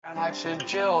And I said,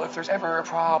 Jill, if there's ever a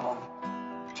problem,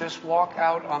 just walk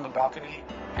out on the balcony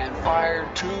and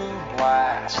fire 2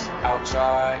 blasts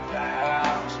outside the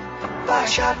house. By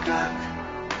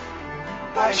shotgun.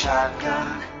 By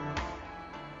shotgun.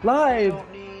 Live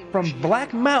from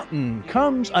Black Mountain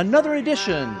comes another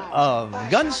edition of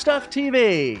GunStuff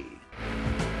TV.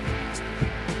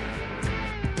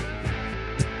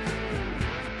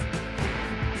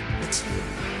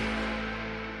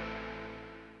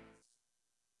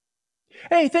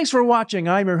 Hey, thanks for watching.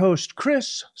 I'm your host,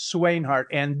 Chris Swainhart,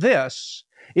 and this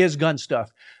is GunStuff.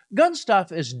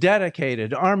 GunStuff is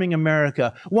dedicated to arming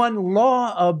America, one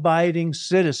law-abiding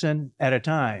citizen at a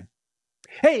time.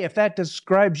 Hey, if that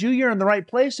describes you, you're in the right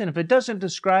place, and if it doesn't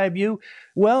describe you,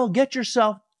 well, get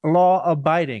yourself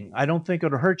law-abiding. I don't think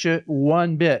it'll hurt you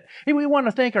one bit. Hey, we want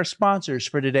to thank our sponsors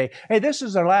for today. Hey, this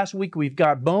is our last week. We've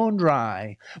got Bone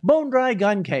Dry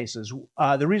gun cases.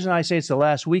 The reason I say it's the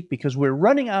last week because we're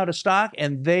running out of stock,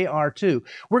 and they are too.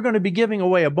 We're going to be giving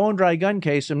away a Bone Dry gun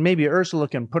case, and maybe Ursula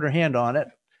can put her hand on it.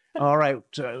 All right,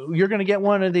 you're going to get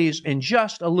one of these in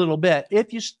just a little bit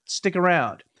if you stick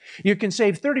around. You can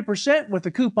save 30% with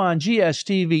the coupon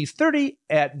GSTV30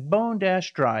 at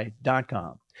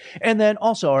bone-dry.com. And then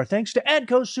also our thanks to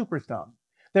ADCO Super Thumb.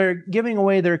 They're giving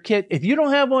away their kit. If you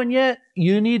don't have one yet,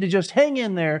 you need to just hang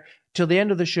in there till the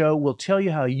end of the show. We'll tell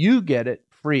you how you get it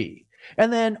free.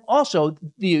 And then also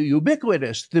the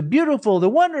ubiquitous, the beautiful, the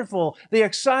wonderful, the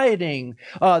exciting,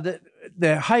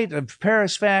 the height of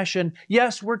Paris fashion.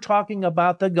 Yes, we're talking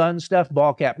about the GunStuff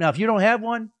ball cap. Now, if you don't have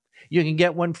one, you can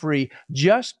get one free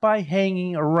just by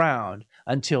hanging around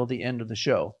until the end of the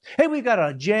show. Hey, we've got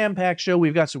a jam-packed show.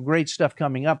 We've got some great stuff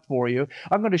coming up for you.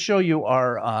 I'm going to show you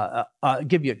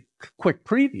give you a quick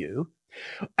preview.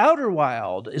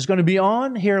 Outerwild is going to be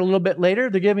on here a little bit later.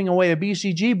 They're giving away a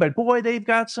BCG, but boy, they've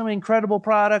got some incredible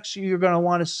products you're going to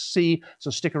want to see,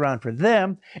 so stick around for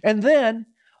them. And then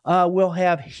we'll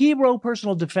have AIIRO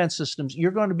Personal Defense Systems.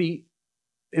 You're going to be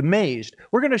amazed.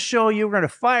 We're going to show you, we're going to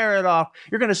fire it off.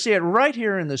 You're going to see it right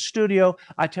here in the studio.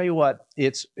 I tell you what,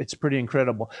 it's pretty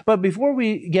incredible. But before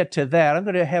we get to that, I'm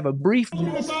going to have a brief to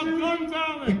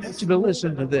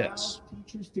listen to this.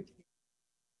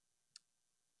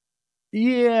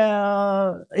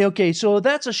 Yeah. Okay, so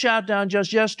that's a shout down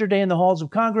just yesterday in the halls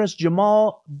of Congress.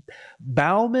 Jamal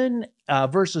Bowman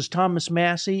versus Thomas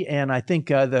Massie, and I think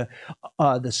the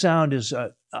sound is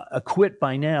a quit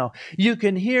by now. You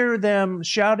can hear them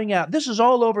shouting out. This is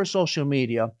all over social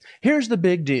media. Here's the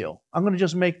big deal. I'm going to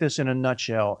just make this in a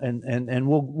nutshell, and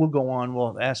we'll go on.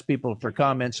 We'll ask people for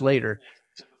comments later.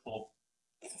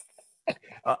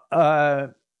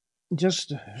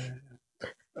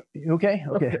 Okay.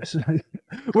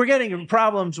 We're getting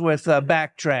problems with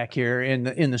backtrack here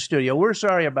in the studio. We're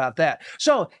sorry about that.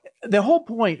 So the whole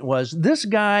point was this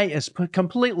guy is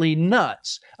completely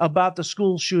nuts about the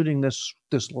school shooting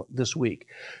this week.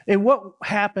 And what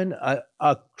happened?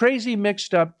 A crazy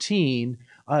mixed up teen,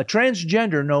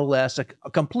 transgender no less, a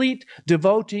complete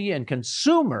devotee and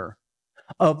consumer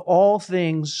of all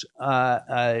things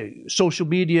social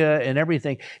media and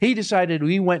everything. He decided,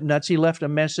 he went nuts. He left a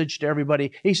message to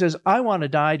everybody. He says, I want to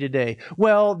die today.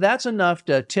 Well, that's enough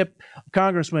to tip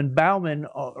Congressman Bowman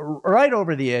right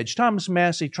over the edge. Thomas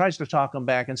Massie tries to talk him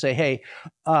back and say, hey,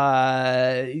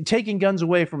 taking guns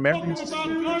away from everyone is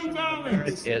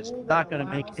not going to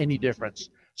make any difference.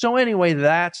 So anyway,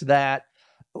 that's that.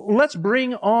 Let's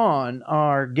bring on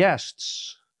our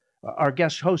guests. Our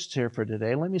guest hosts here for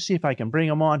today. Let me see if I can bring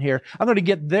them on here. I'm going to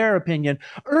get their opinion.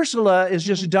 Ursula is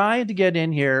just dying to get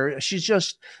in here. She's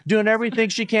just doing everything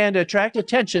she can to attract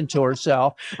attention to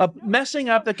herself, messing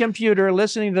up the computer,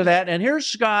 listening to that. And here's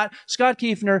Scott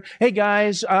Kiefner. Hey,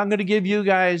 guys, I'm going to give you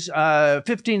guys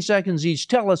 15 seconds each.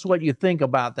 Tell us what you think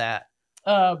about that.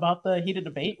 About the heated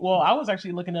debate? Well, I was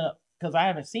actually looking it up because I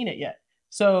haven't seen it yet.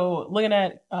 So looking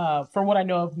at, from what I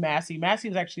know of Massie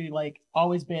has actually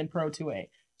always been pro 2A.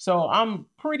 So I'm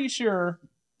pretty sure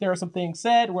there are some things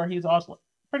said where he's also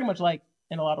pretty much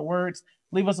in a lot of words,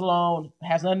 leave us alone,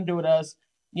 has nothing to do with us.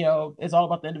 It's all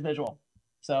about the individual.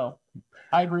 So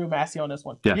I agree with Massie on this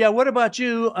one. Yeah. What about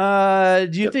you?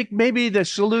 Do you think maybe the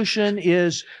solution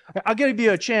is, I'll give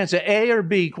you a chance, an A or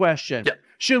B question. Yeah.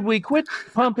 Should we quit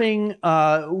pumping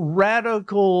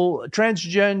radical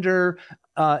transgender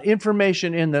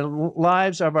information in the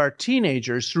lives of our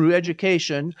teenagers through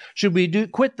education? Should we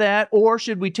quit that, or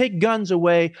should we take guns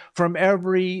away from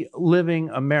every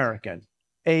living American?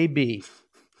 A, B.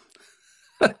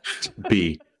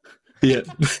 B. Yeah.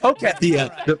 Okay.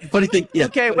 The funny thing. Yeah.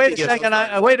 Okay, wait a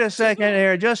second. Wait a second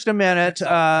here. Just a minute. You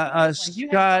have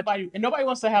Scott. somebody, and nobody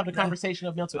wants to have the conversation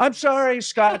of mental. I'm sorry,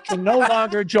 Scott can no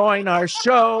longer join our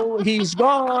show. He's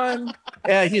gone.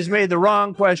 He's made the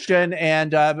wrong question,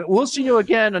 and we'll see you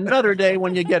again another day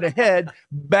when you get a head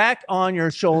back on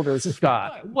your shoulders,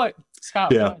 Scott. What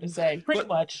Scott wanted to say, pretty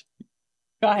much.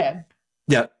 Go ahead.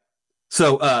 Yeah.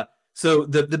 So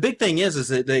the big thing is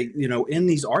that they, in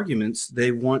these arguments,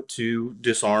 they want to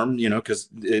disarm, because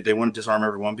they want to disarm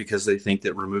everyone because they think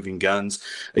that removing guns,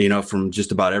 from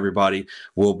just about everybody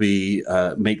will be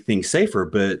make things safer.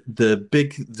 But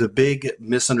the big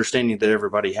misunderstanding that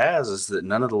everybody has is that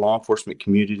none of the law enforcement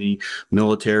community,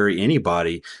 military,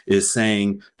 anybody is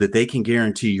saying that they can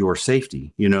guarantee your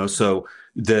safety. So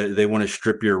they want to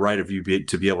strip your right of you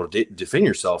to be able to defend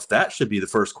yourself. That should be the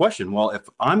first question. Well, if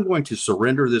I'm going to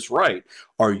surrender this right,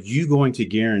 are you going to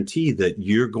guarantee that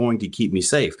you're going to keep me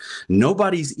safe?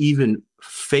 Nobody's even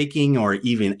faking or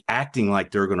even acting like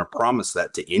they're going to promise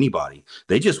that to anybody.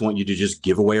 They just want you to just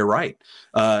give away a right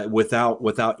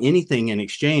without anything in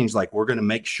exchange. Like, we're going to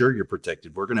make sure you're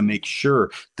protected. We're going to make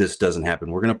sure this doesn't happen.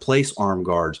 We're going to place armed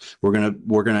guards. We're going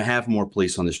to have more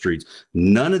police on the streets.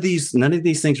 None of these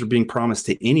things are being promised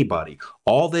to anybody.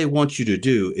 All they want you to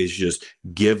do is just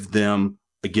give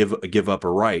up a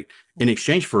right in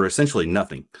exchange for essentially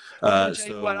nothing. I'm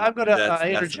going to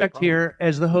interject here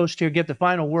as the host here, get the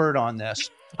final word on this.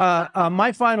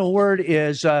 My final word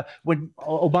is when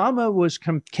Obama was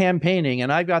campaigning,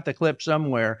 and I've got the clip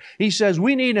somewhere, he says,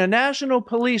 we need a national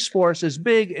police force as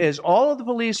big as all of the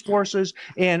police forces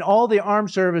and all the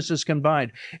armed services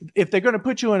combined. If they're going to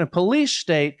put you in a police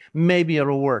state, maybe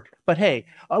it'll work. But hey,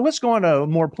 let's go on to a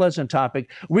more pleasant topic.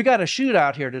 We got a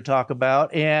shootout here to talk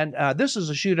about, and this is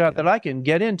a shootout that I can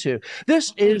get into.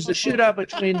 This is the shootout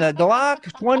between the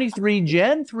Glock 23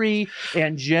 Gen 3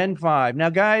 and Gen 5. Now,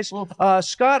 guys,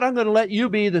 Scott, I'm going to let you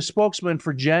be the spokesman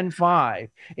for Gen 5.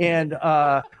 And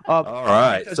all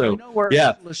right, so I know where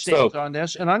Ursula stands on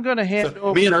this, and I'm going to hand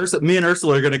over. Me and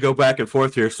Ursula are going to go back and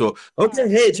forth here. So, okay,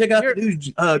 hey, check out the new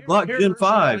Glock Gen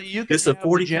 5. It's a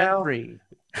 40 cal.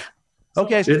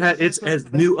 Okay, so it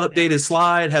has new updated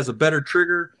slide, has a better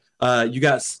trigger. You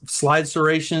got slide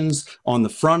serrations on the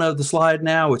front of the slide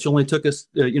now, which only took us,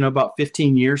 about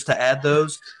 15 years to add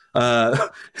those. So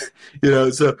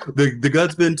the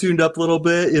gun's been tuned up a little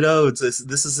bit.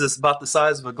 This is about the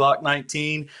size of a Glock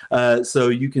 19. So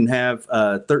you can have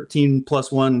 13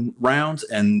 plus 1 rounds,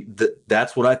 and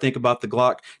that's what I think about the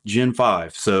Glock Gen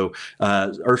 5. So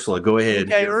Ursula, go ahead.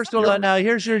 Okay, Ursula. Now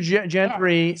here's your Gen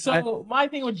 3. So my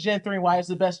thing with Gen 3, why it's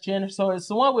the best Gen? So it's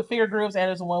the one with finger grooves,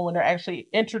 and it's the one when they're actually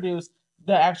introduced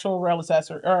the actual rail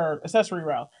accessory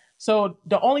rail. So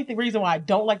the only reason why I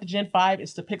don't like the Gen 5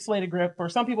 is the pixelated grip. For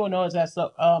some people know that's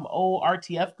the old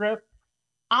RTF grip.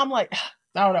 I'm like,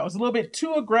 I don't know. It's a little bit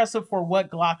too aggressive for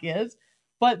what Glock is.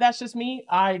 But that's just me.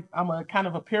 I'm a kind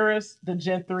of a purist. The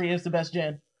Gen 3 is the best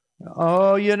Gen.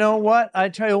 Oh, you know what? I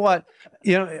tell you what.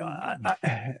 And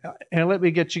let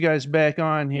me get you guys back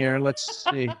on here. Let's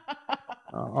see.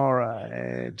 All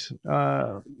right.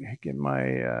 Get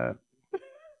my...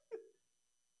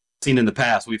 Seen in the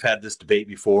past, we've had this debate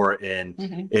before,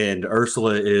 and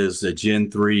Ursula is a Gen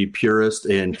 3 purist,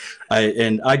 and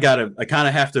I kind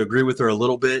of have to agree with her a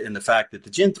little bit in the fact that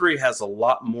the Gen 3 has a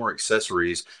lot more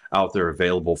accessories out there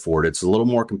available for it. It's a little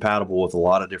more compatible with a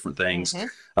lot of different things,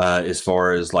 as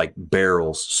far as like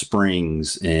barrels,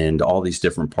 springs, and all these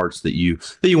different parts that you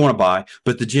want to buy.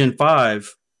 But the Gen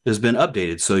 5 has been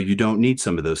updated, so you don't need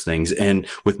some of those things. And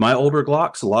with my older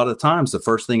Glocks, a lot of the times the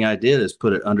first thing I did is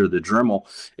put it under the Dremel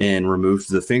and removed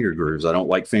the finger grooves. I don't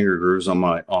like finger grooves on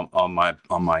my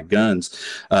guns,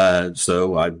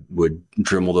 so I would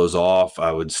Dremel those off.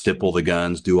 I would stipple the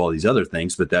guns, do all these other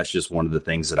things, but that's just one of the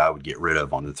things that I would get rid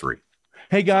of on the 3.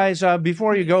 Hey guys,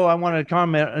 before you go, I want to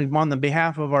comment on the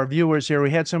behalf of our viewers here. We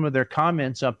had some of their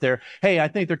comments up there. Hey, I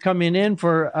think they're coming in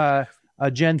for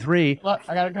Gen 3. Look,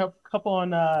 I got a couple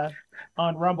on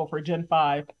Rumble for Gen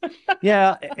 5.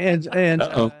 Yeah, and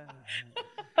I'm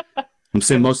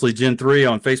seeing mostly Gen 3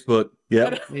 on Facebook.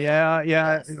 Yep.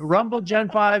 Yeah. Rumble, Gen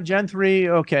 5, Gen 3.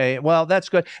 Okay, well, that's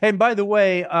good. And by the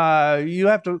way, you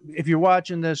have to, if you're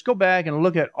watching this, go back and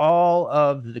look at all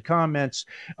of the comments.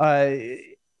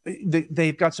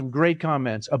 They've got some great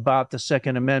comments about the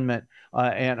Second Amendment,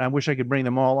 and I wish I could bring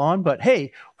them all on. But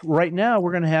hey, right now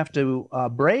we're going to have to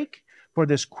break for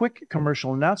this quick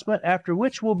commercial announcement, after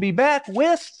which we'll be back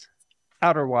with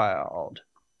Outerwild.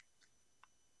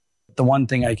 The one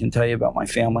thing I can tell you about my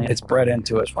family, it's bred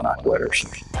into us, we're not quitters.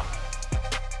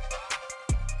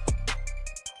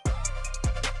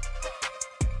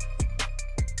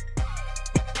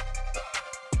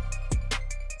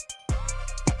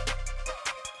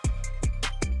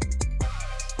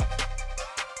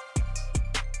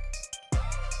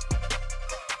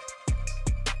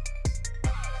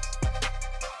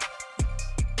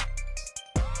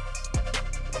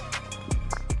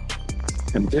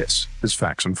 And this is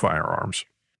Facts and Firearms.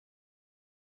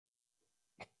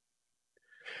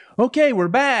 Okay, we're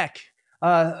back.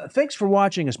 Thanks for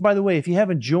watching us. By the way, if you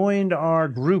haven't joined our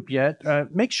group yet,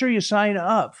 make sure you sign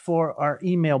up for our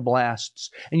email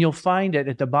blasts, and you'll find it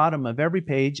at the bottom of every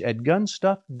page at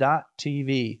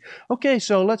gunstuff.tv. Okay,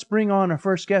 so let's bring on our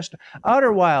first guest,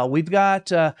 Outerwild. We've got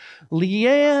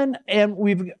Leanne, and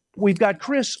we've got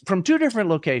Chris from two different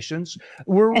locations.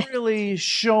 We're really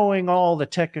showing all the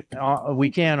tech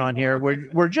we can on here.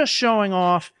 We're just showing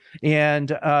off.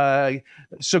 And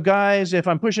so, guys, if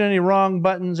I'm pushing any wrong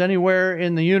buttons anywhere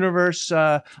in the universe,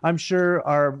 I'm sure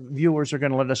our viewers are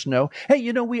going to let us know. Hey,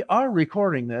 we are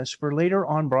recording this for later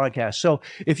on broadcast. So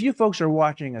if you folks are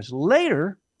watching us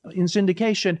later in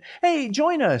syndication, hey,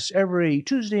 join us every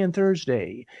Tuesday and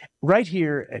Thursday right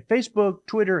here at Facebook,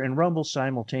 Twitter, and Rumble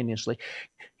simultaneously.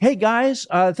 Hey, guys,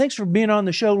 thanks for being on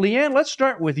the show. Leanne, let's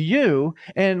start with you.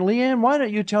 And Leanne, why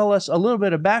don't you tell us a little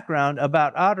bit of background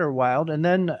about Outerwild, and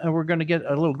then we're going to get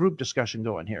a little group discussion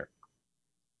going here.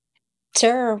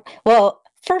 Sure. Well,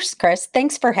 first, Chris,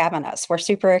 thanks for having us. We're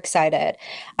super excited.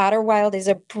 Outerwild is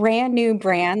a brand new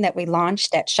brand that we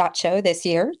launched at SHOT Show this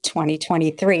year,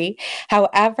 2023.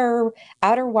 However,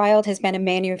 Outerwild has been a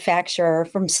manufacturer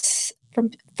for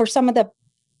some of the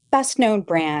best known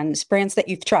brands that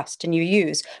you trust and you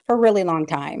use for a really long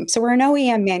time. So we're an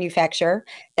OEM manufacturer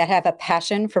that have a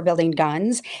passion for building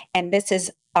guns. And this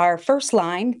is our first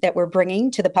line that we're bringing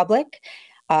to the public.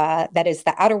 That is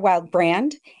the Outerwild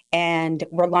brand. And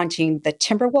we're launching the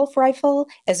TIMBRWLF rifle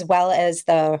as well as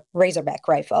the Razorback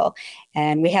rifle.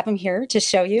 And we have them here to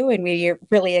show you, and we're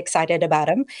really excited about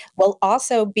them. We'll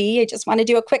also I just want to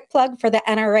do a quick plug for the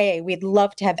NRA. We'd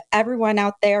love to have everyone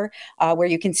out there where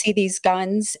you can see these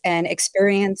guns and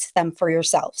experience them for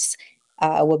yourselves.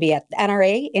 We'll be at the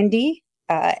NRA Indy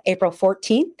April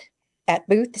 14th at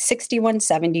booth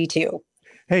 6172.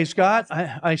 Hey, Scott,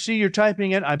 I see you're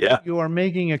typing it. I bet you are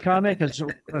making a comment because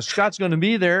Scott's going to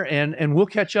be there, and we'll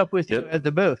catch up with you at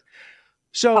the booth.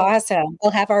 So awesome.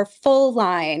 We'll have our full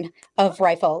line of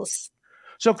rifles.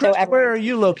 So, Chris, where are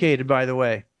you located, by the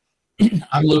way?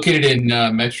 I'm located in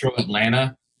Metro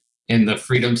Atlanta in the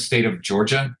Freedom State of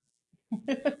Georgia.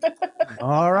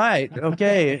 All right.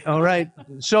 Okay. All right.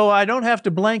 So I don't have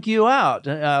to blank you out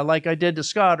like I did to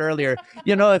Scott earlier.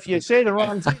 If you say the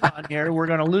wrong thing on here, we're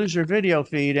going to lose your video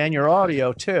feed and your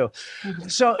audio too.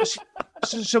 So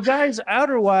guys,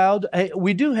 Outerwild,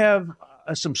 we do have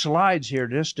some slides here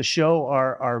just to show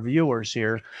our viewers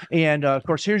here. And of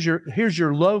course, here's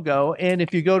your logo. And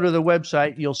if you go to the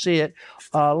website, you'll see it.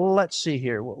 Let's see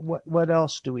here. What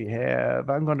else do we have?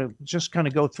 I'm going to just kind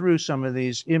of go through some of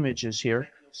these images here.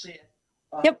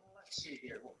 Yep.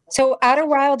 So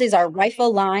Outerwild is our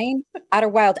rifle line.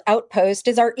 Outerwild Outpost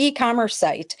is our e-commerce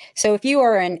site. So if you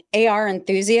are an AR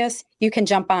enthusiast, you can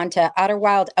jump onto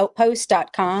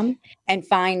outerwildoutpost.com and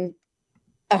find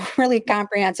a really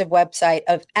comprehensive website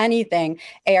of anything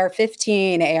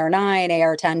AR-15, AR-9,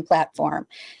 AR-10 platform,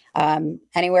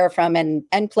 anywhere from an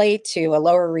end plate to a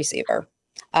lower receiver.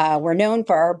 We're known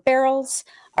for our barrels,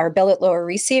 our billet lower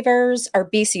receivers, our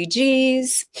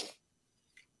BCGs.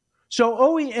 So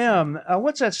OEM,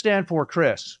 what's that stand for,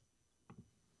 Chris?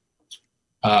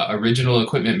 Original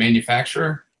Equipment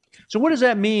Manufacturer. So what does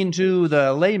that mean to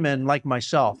the layman like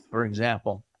myself, for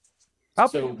example?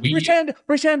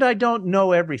 Pretend I don't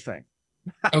know everything.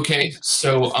 Okay,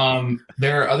 so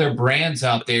there are other brands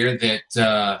out there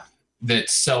that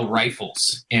sell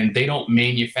rifles, and they don't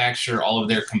manufacture all of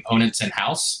their components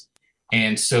in-house.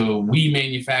 And so we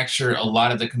manufacture a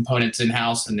lot of the components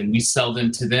in-house, and then we sell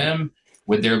them to them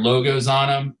with their logos on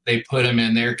them. They put them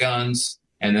in their guns,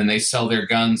 and then they sell their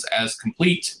guns as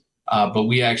complete. But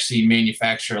we actually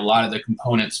manufacture a lot of the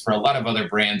components for a lot of other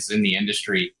brands in the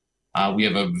industry. We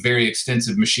have a very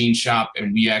extensive machine shop,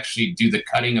 and we actually do the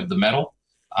cutting of the metal.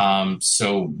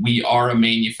 So we are a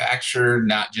manufacturer,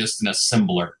 not just an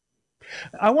assembler.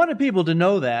 I wanted people to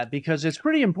know that because it's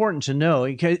pretty important to know.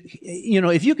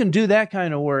 If you can do that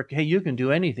kind of work, hey, you can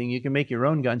do anything. You can make your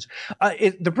own guns.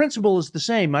 The principle is the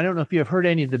same. I don't know if you have heard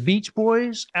any of the Beach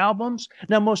Boys albums.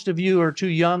 Now, most of you are too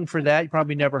young for that. You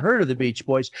probably never heard of the Beach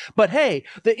Boys. But hey,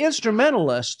 the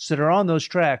instrumentalists that are on those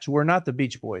tracks were not the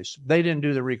Beach Boys. They didn't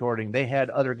do the recording. They had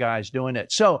other guys doing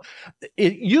it. So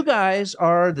you guys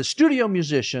are the studio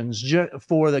musicians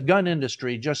for the gun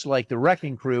industry, just like the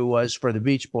Wrecking Crew was for the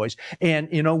Beach Boys. And,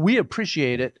 we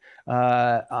appreciate it,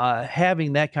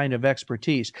 having that kind of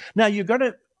expertise. Now, you're going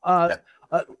to,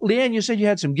 Leanne, you said you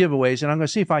had some giveaways, and I'm going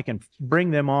to see if I can bring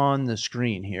them on the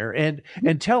screen here and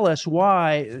tell us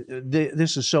why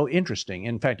this is so interesting.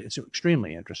 In fact, it's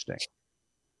extremely interesting.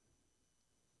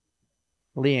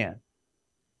 Leanne.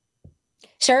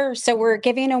 Sure. So we're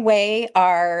giving away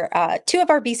our two of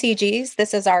our BCGs.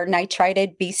 This is our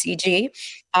nitrided BCG.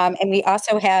 And we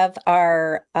also have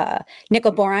our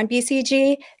nickel boron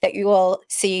BCG that you will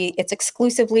see. It's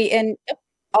exclusively in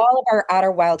all of our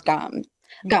Outerwild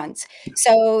guns.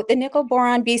 So the nickel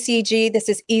boron BCG, this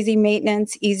is easy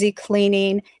maintenance, easy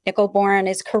cleaning. Nickel boron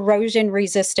is corrosion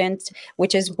resistant,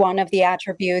 which is one of the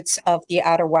attributes of the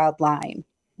Outerwild line.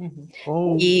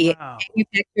 Oh, We wow.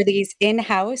 manufacture these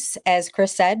in-house. As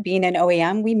Chris said, being an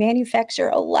OEM, we manufacture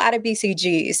a lot of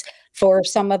BCGs for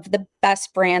some of the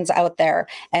best brands out there.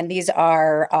 And these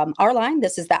are our line.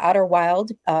 This is the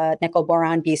Outerwild nickel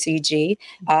boron BCG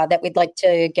that we'd like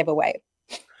to give away.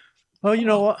 Well, you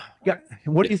know,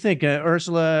 what do you think,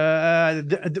 Ursula?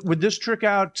 Would this trick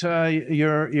out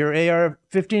your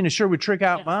AR-15? It sure would trick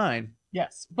out mine.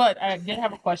 Yes, but I did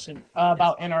have a question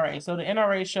about NRA. So the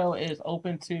NRA show is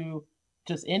open to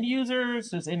just end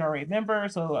users, just NRA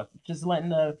members. So just letting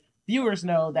the viewers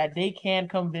know that they can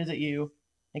come visit you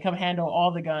and come handle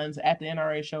all the guns at the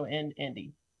NRA show in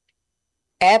Indy.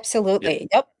 Absolutely.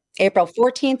 Yep. April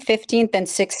 14th, 15th, and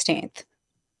 16th.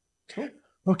 Cool.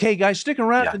 Okay, guys, stick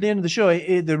around at the end of the show.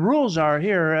 The rules are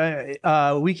here.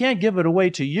 We can't give it away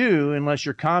to you unless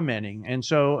you're commenting. And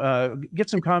so get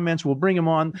some comments. We'll bring them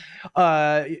on.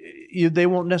 They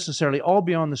won't necessarily all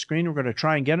be on the screen. We're going to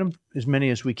try and get them as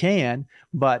many as we can.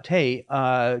 But, hey,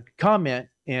 comment,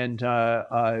 and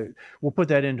we'll put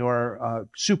that into our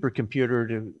supercomputer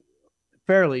to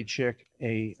fairly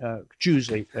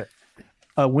choose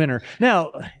a winner.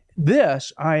 Now,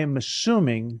 this, I am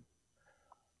assuming...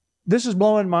 This is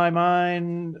blowing my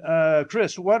mind.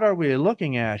 Chris, what are we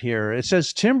looking at here? It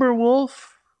says TIMBRWLF.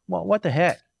 Well, what the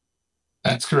heck?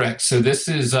 That's correct. So this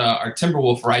is our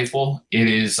TIMBRWLF rifle. It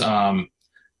is kind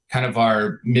of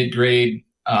our mid-grade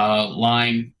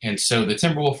line. And so the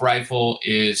TIMBRWLF rifle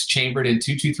is chambered in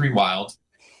 .223 Wild.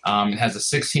 It has a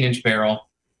 16-inch barrel,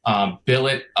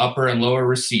 billet, upper and lower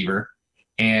receiver.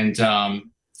 And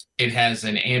it has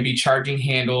an ambi charging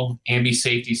handle, ambi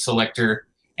safety selector,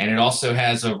 and it also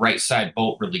has a right side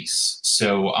bolt release.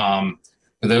 So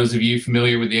for those of you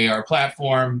familiar with the AR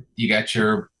platform, you got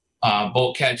your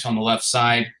bolt catch on the left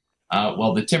side.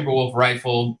 Well, the TIMBRWLF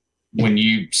rifle, when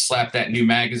you slap that new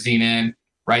magazine in,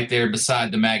 right there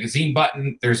beside the magazine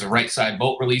button, there's a right side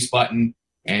bolt release button,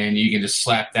 and you can just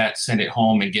slap that, send it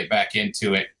home, and get back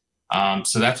into it.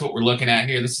 So that's what we're looking at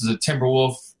here. This is a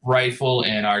TIMBRWLF rifle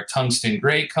in our tungsten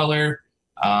gray color.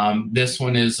 This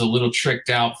one is a little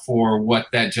tricked out for what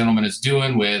that gentleman is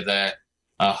doing with a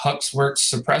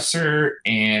Huxworks suppressor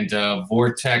and a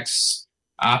Vortex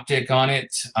optic on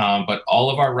it. But all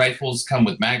of our rifles come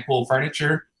with Magpul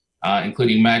furniture,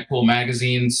 including Magpul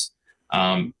magazines.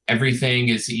 Everything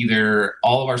is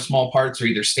all of our small parts are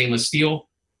either stainless steel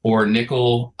or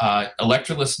nickel,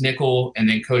 electroless nickel, and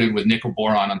then coated with nickel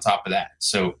boron on top of that.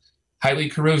 So highly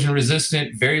corrosion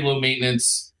resistant, very low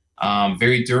maintenance.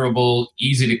 Very durable,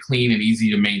 easy to clean, and easy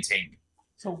to maintain.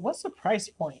 So what's the price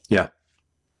point? Yeah.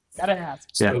 Gotta ask.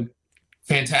 So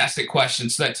fantastic question.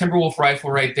 So that TIMBRWLF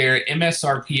rifle right there,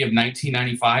 MSRP of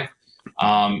 $19.95.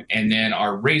 And then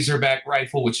our Razorback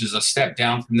rifle, which is a step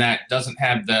down from that, doesn't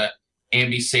have the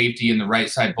ambi safety and the right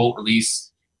side bolt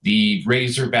release. The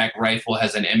Razorback rifle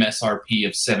has an MSRP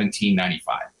of $17.95.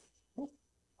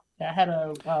 Yeah, I had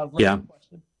a question.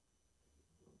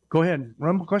 Go ahead.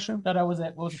 Rumble question? No, that was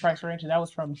it. What was the price range? And that was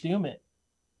from Zoom It.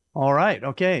 All right.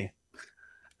 Okay.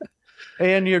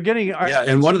 And you're getting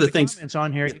and one of the things comments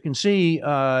on here, you can see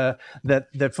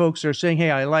that folks are saying,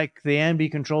 hey, I like the ambi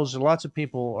controls. Lots of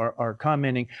people are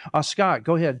commenting. Scott,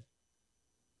 go ahead.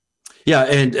 Yeah,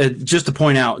 and just to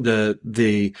point out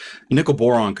the nickel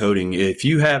boron coating, if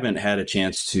you haven't had a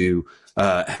chance to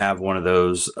have one of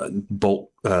those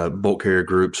bolt carrier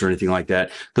groups or anything like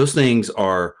that, those things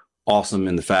are awesome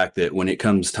in the fact that when it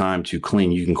comes time to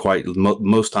clean, you can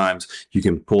most times you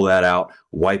can pull that out,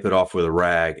 wipe it off with a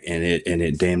rag, and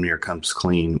it damn near comes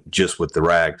clean just with the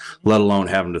rag, let alone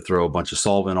having to throw a bunch of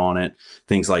solvent on it,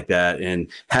 things like that. And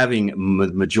having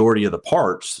majority of the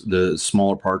parts, the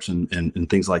smaller parts and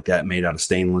things like that made out of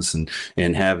stainless and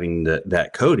having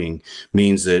that coating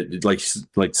means that,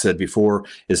 like said before,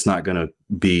 it's not going to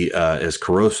be as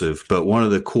corrosive. But one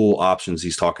of the cool options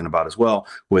he's talking about as well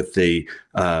with the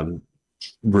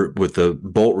with the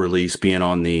bolt release being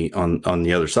on the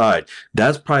other side,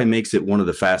 that's probably makes it one of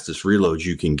the fastest reloads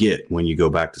you can get when you go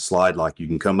back to slide lock. You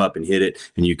can come up and hit it,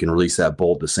 and you can release that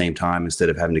bolt at the same time instead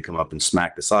of having to come up and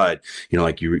smack the side.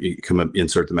 Like you come up,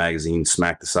 insert the magazine,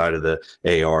 smack the side of the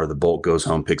AR, the bolt goes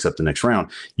home, picks up the next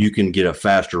round. You can get a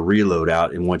faster reload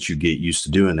out, and once you get used to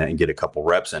doing that and get a couple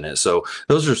reps in it. So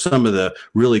those are some of the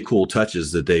really cool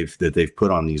touches that they've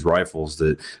put on these rifles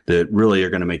that really are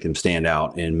going to make them stand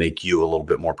out and make you a little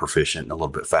bit more proficient and a little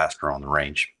bit faster on the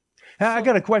range. I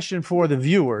got a question for the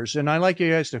viewers, and I'd like you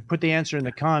guys to put the answer in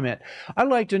the comment. I'd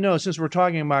like to know, since we're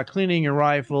talking about cleaning your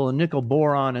rifle and nickel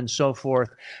boron and so forth,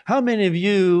 how many of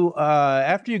you,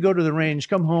 after you go to the range,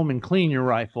 come home and clean your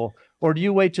rifle, or do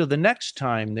you wait till the next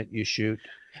time that you shoot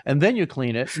and then you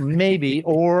clean it, maybe,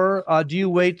 or do you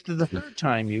wait till the third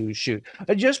time you shoot?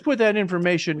 Just put that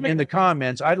information in the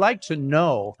comments. I'd like to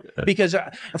know, because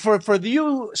for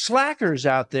you slackers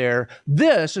out there,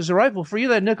 this is a rifle for you,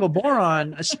 that nickel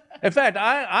boron. In fact,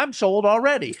 I'm sold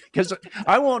already, because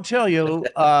I won't tell you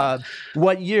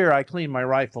what year I cleaned my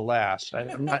rifle last.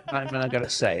 I'm not going to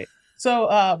say it. So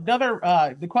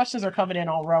the questions are coming in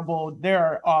on Rumble.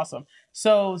 They're awesome.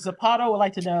 So Zapato would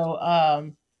like to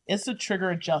know, is the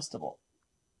trigger adjustable?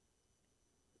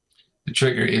 The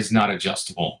trigger is not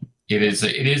adjustable. It is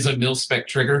a mil-spec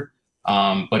trigger,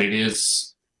 but it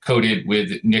is coated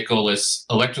with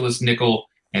electroless nickel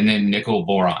and then nickel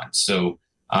boron. So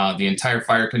the entire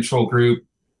fire control group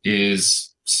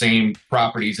is same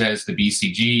properties as the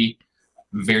BCG,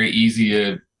 very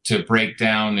easy to break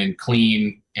down and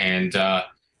clean. And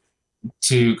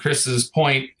to Chris's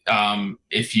point,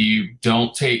 if you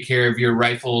don't take care of your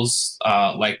rifles,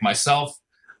 like myself,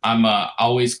 I'm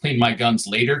always clean my guns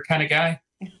later kind of guy,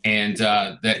 and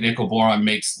that nickel boron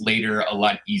makes later a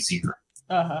lot easier.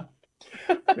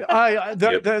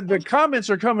 The comments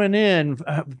are coming in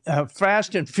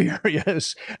fast and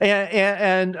furious,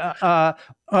 and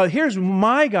here's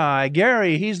my guy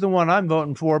Gary. He's the one I'm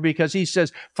voting for, because he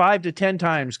says 5 to 10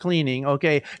 times cleaning.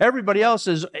 Okay, everybody else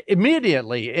is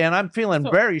immediately, and I'm feeling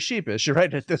very sheepish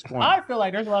right at this point. I feel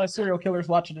like there's a lot of serial killers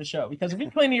watching the show, because if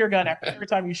you're cleaning your gun after every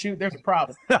time you shoot, there's a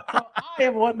problem. So I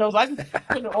am one of those. I just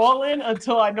put it all in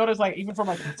until I notice, like, even from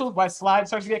my pencils, my slide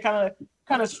starts to get kind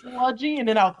of sludgy, and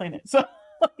then I'll clean it. So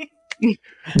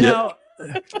now,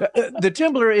 the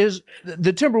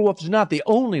TIMBRWLF is not the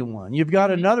only one. You've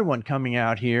got another one coming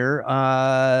out here,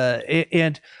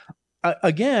 and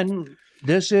again,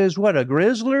 this is what, a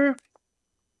Grizzler?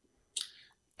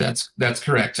 That's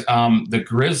correct. The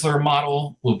Grizzler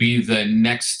model will be the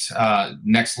next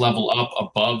level up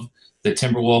above the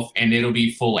TIMBRWLF, and it'll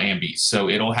be full ambi. So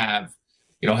it'll have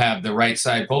the right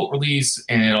side bolt release,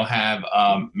 and it'll have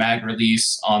mag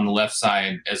release on the left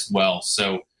side as well.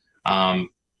 So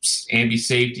ambi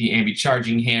safety, ambi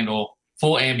charging handle,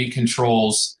 full ambi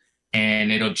controls,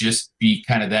 and it'll just be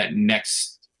kind of that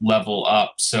next level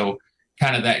up. So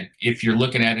kind of that, if you're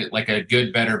looking at it like a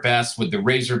good, better, best, with the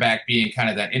Razorback being kind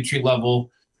of that entry level,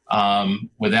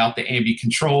 without the ambi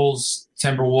controls,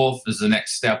 TIMBRWLF is the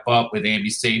next step up with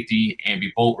ambi safety,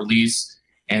 ambi bolt release.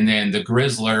 And then the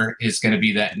Grizzler is going to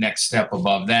be that next step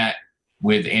above that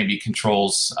with ambi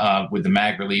controls, with the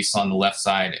mag release on the left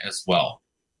side as well.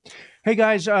 Hey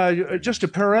guys, just a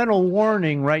parental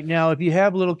warning right now. If you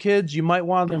have little kids, you might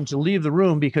want them to leave the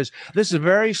room, because this is a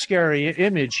very scary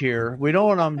image here. We don't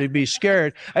want them to be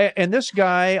scared. And this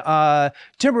guy,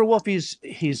 TIMBRWLF,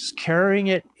 he's carrying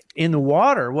it in the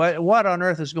water. What on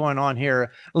earth is going on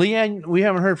here? Leanne, we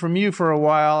haven't heard from you for a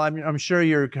while. I'm sure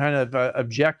you're kind of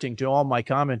objecting to all my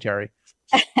commentary.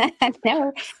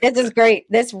 No, this is great.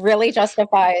 This really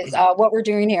justifies what we're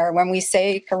doing here. When we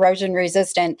say corrosion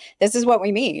resistant, this is what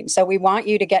we mean. So we want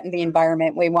you to get in the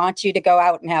environment. We want you to go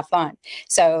out and have fun.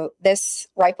 So this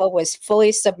rifle was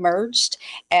fully submerged,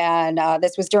 and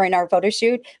this was during our photo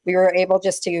shoot. We were able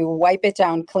just to wipe it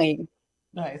down clean.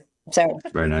 Nice. So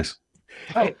Very nice.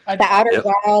 Oh, the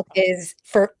Outerwild is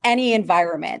for any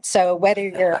environment. So whether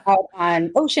you're out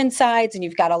on ocean sides and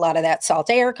you've got a lot of that salt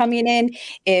air coming in,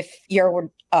 if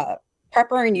you're a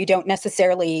prepper and you don't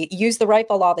necessarily use the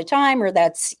rifle all the time, or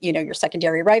that's, your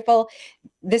secondary rifle,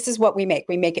 this is what we make.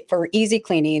 We make it for easy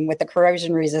cleaning with the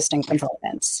corrosion resistant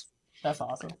components. That's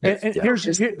awesome.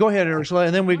 Go ahead, Ursula,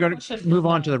 and then we're going to move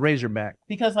on to the Razorback.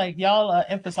 Because y'all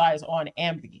emphasize on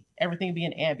ambi, everything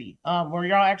being ambi. Where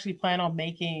y'all actually plan on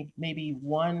making maybe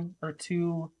 1 or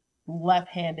 2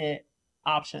 left-handed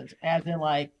options, as in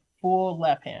like full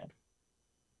left hand?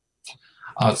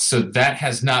 So that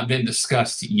has not been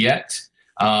discussed yet,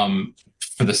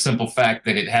 for the simple fact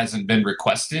that it hasn't been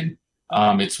requested.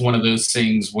 It's one of those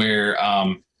things where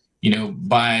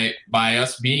by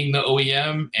us being the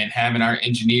OEM and having our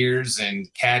engineers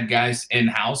and CAD guys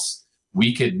in-house,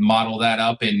 we could model that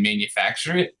up and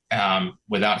manufacture it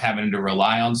without having to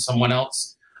rely on someone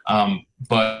else.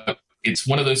 But it's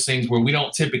one of those things where we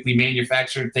don't typically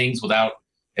manufacture things without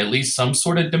at least some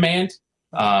sort of demand.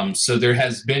 So there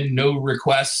has been no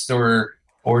request or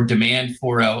demand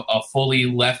for a fully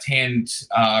left-hand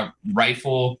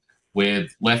rifle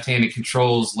with left-handed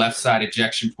controls, left side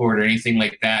ejection port, or anything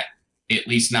like that, at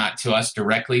least not to us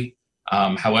directly.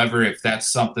 However, if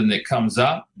that's something that comes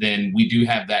up, then we do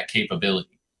have that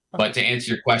capability. But to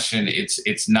answer your question,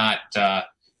 it's not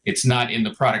in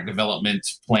the product development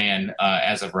plan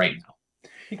as of right now.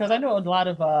 Because I know a lot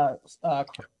of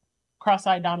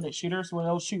cross-side dominant shooters where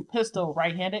they'll shoot pistol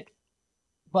right-handed,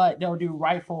 but they'll do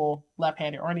rifle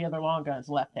left-handed or any other long guns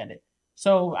left-handed.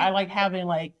 So I like having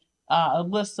a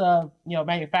list of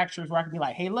manufacturers where I can be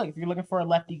like, hey, look, if you're looking for a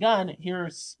lefty gun,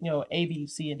 here's A, B,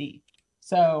 C, and D.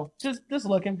 So just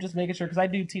looking, just making sure, because I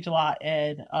do teach a lot,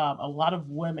 and a lot of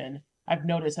women I've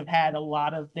noticed have had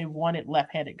they wanted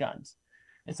left-handed guns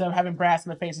instead of having brass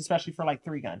in the face, especially for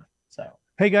 3-gun. So.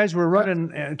 Hey guys, we're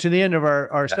running to the end of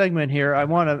our segment here. I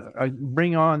want to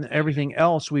bring on everything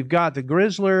else. We've got the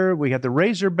Grizzler, we got the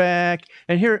Razorback,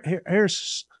 and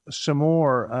here's some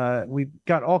more. We've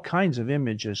got all kinds of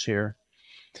images here.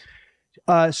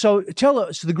 So tell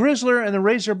us, the Grizzler and the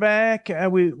Razorback. I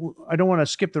don't want to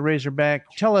skip the Razorback.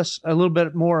 Tell us a little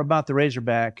bit more about the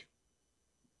Razorback.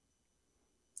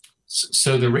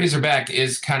 So the Razorback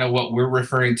is kind of what we're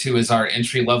referring to as our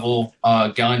entry-level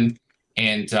gun,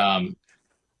 and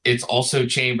it's also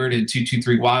chambered in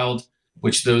 .223 Wild,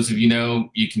 which those of you know,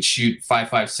 you can shoot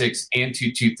 5.56 and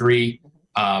 .223,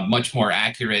 much more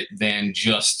accurate than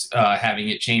just having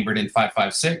it chambered in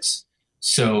 5.56.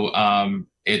 So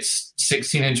it's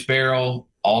 16-inch barrel,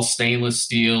 all stainless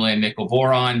steel and nickel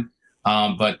boron,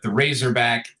 but the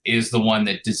Razorback is the one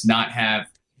that does not have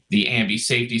the ambi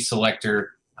safety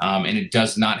selector, and it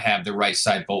does not have the right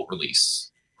side bolt release.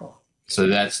 So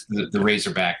that's the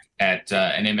Razorback at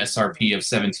an MSRP of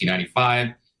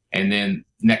 $17.95. And then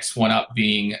next one up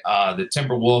being the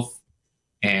TIMBRWLF,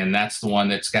 and that's the one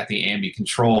that's got the ambi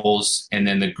controls. And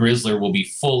then the Grizzler will be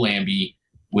full ambi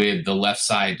with the left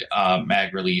side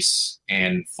mag release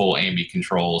and full ambi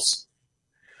controls.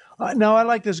 Now, I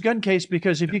like this gun case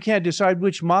because if you can't decide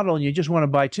which model and you just want to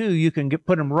buy two, you can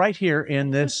put them right here in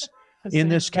this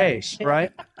case,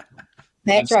 right?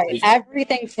 That's right.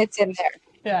 Everything fits in there.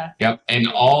 Yeah. Yep. And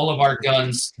all of our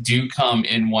guns do come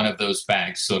in one of those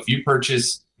bags. So if you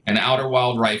purchase an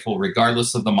Outerwild rifle,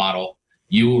 regardless of the model,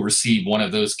 you will receive one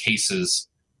of those cases,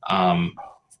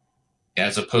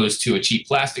 as opposed to a cheap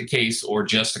plastic case or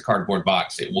just a cardboard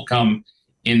box. It will come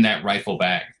in that rifle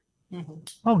bag. Mm-hmm.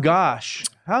 Oh gosh,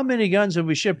 how many guns have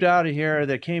we shipped out of here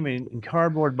that came in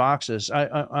cardboard boxes? I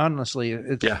honestly,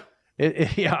 it's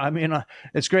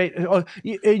great. Oh,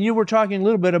 you were talking a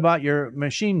little bit about your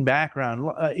machine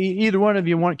background. Either one of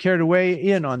you care to weigh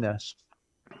in on this?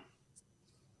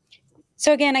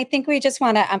 So again, I think we just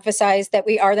want to emphasize that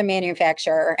we are the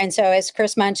manufacturer. And so as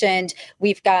Chris mentioned,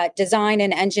 we've got design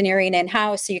and engineering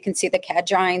in-house. So you can see the CAD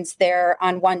drawings there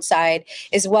on one side,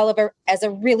 as well as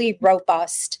a really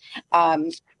robust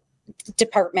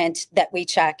department that we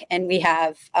check. And we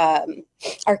have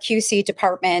our QC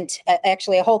department,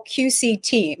 actually a whole QC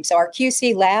team. So our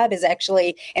QC lab is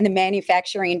actually in the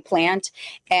manufacturing plant,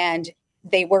 and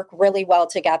they work really well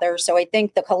together. So I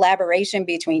think the collaboration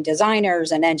between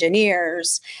designers and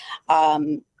engineers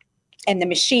and the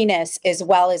machinists, as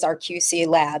well as our QC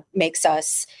lab, makes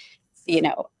us,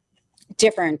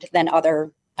 different than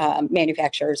other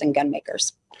manufacturers and gun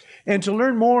makers. And to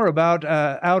learn more about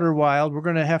Outerwild, we're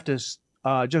going to have to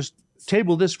just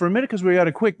table this for a minute because we got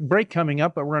a quick break coming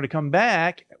up, but we're going to come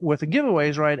back with the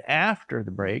giveaways right after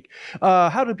the break.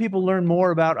 How do people learn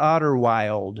more about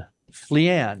Outerwild?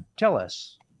 Leanne, tell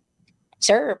us.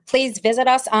 Sure. Please visit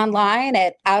us online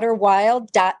at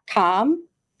outerwild.com.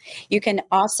 You can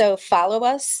also follow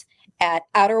us at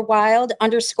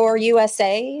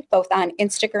outerwild_USA, both on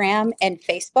Instagram and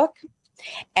Facebook.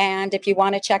 And if you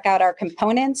want to check out our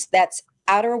components, that's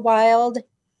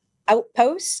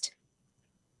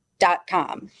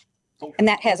outerwildoutpost.com. And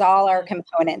that has all our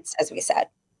components, as we said,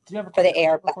 for the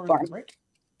AR platform.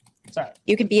 Sorry.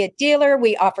 You can be a dealer.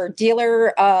 We offer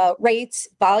dealer rates,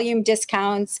 volume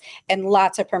discounts, and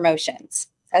lots of promotions,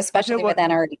 especially with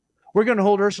NRE. We're going to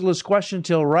hold Ursula's question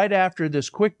till right after this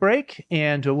quick break,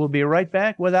 and we'll be right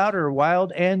back with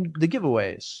Outerwild and the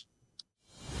giveaways.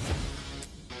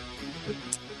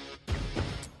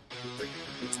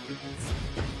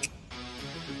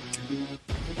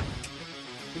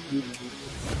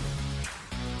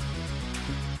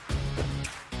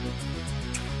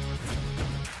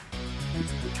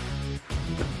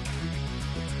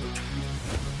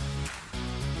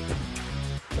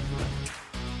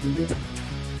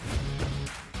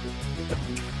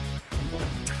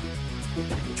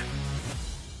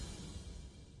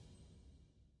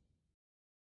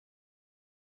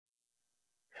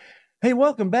 Hey,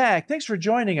 welcome back. Thanks for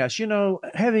joining us. You know,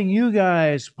 having you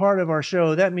guys part of our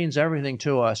show, that means everything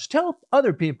to us. Tell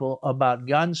other people about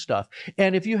GunStuff.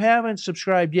 And if you haven't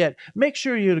subscribed yet, make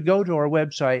sure you go to our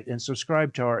website and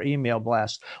subscribe to our email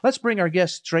blast. Let's bring our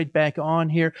guests straight back on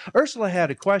here. Ursula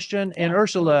had a question, and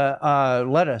Ursula,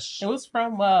 let us. It was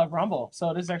from Rumble.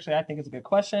 So this actually, I think, is a good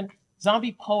question.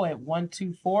 Zombie Poet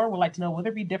 124 would like to know, will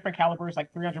there be different calibers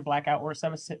like 300 Blackout or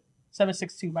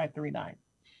 7.62 by 3.9?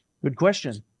 Good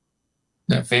question.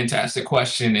 No, fantastic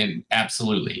question, and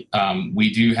absolutely.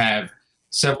 We do have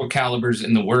several calibers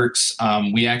in the works.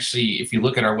 We actually, if you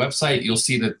look at our website, you'll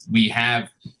see that we have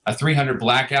a 300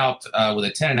 Blackout with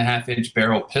a 10.5-inch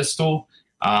barrel pistol,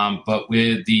 but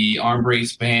with the arm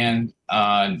brace ban,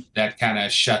 that kind of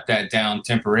shut that down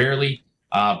temporarily.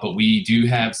 But we do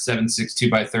have 7.62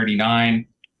 by 39,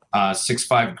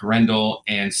 6.5 Grendel,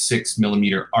 and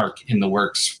 6mm arc in the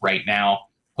works right now,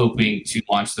 hoping to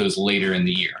launch those later in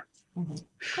the year. Mm-hmm.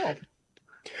 Cool.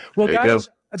 Well, there you guys,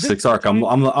 go. 6 arc. I'm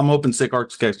hoping 6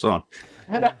 arc gets on.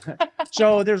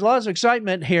 So there's lots of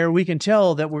excitement here. We can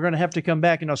tell that we're going to have to come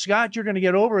back. You know, Scott, you're going to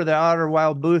get over the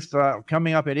Outerwild booth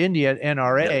coming up at India at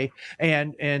NRA,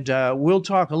 and we'll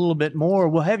talk a little bit more.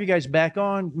 We'll have you guys back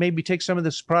on, maybe take some of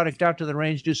this product out to the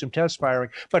range, do some test firing.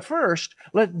 But first,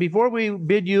 before we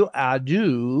bid you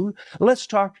adieu, let's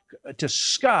talk to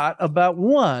Scott about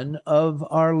one of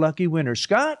our lucky winners.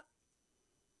 Scott?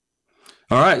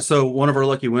 All right. So one of our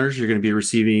lucky winners, you're going to be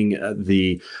receiving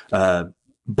the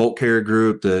bolt carrier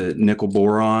group, the Nickel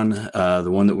Boron, the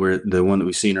one that we've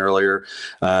seen earlier.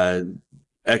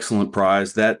 Excellent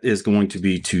prize. That is going to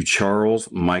be to Charles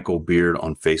Michael Beard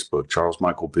on Facebook. Charles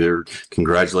Michael Beard,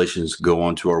 congratulations. Go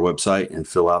on to our website and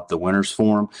fill out the winner's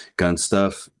form,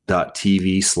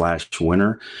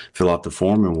 gunstuff.tv/winner. Fill out the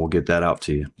form and we'll get that out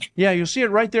to you. Yeah, you'll see it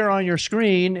right there on your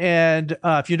screen. And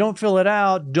if you don't fill it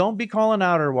out, don't be calling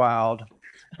Outerwild.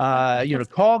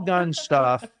 Call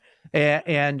GunStuff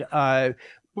and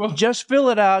just fill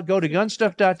it out. Go to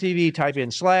gunstuff.tv, type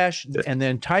in / and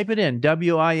then type it in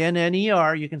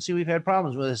WINNER. You can see we've had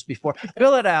problems with this before.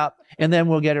 Fill it out, and then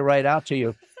we'll get it right out to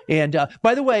you. And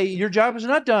by the way, your job is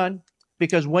not done,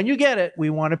 because when you get it, we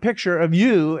want a picture of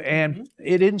you and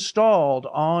it installed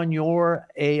on your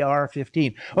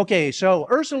AR-15. Okay, so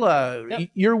Ursula,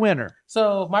 your winner.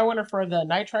 So my winner for the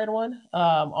nitride one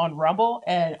on Rumble,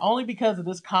 and only because of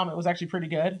this comment was actually pretty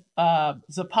good.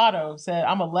 Zapato said,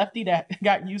 "I'm a lefty that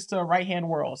got used to a right-hand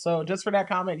world." So just for that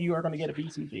comment, you are going to get a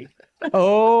BCG.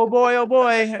 Oh boy, oh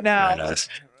boy. Now,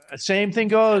 same thing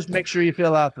goes. Make sure you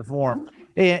fill out the form.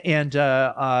 And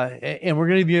we're going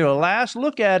to give you a last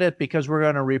look at it, because we're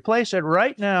going to replace it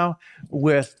right now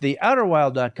with the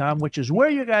outerwild.com, which is where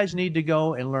you guys need to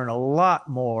go and learn a lot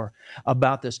more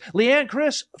about this. Leanne,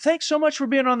 Chris, thanks so much for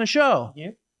being on the show. Yeah.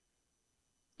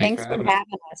 Thanks for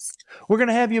having us. We're going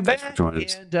to have you back,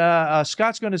 and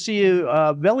Scott's going to see you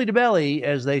belly to belly,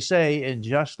 as they say, in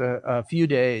just a few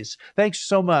days. Thanks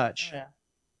so much. Yeah.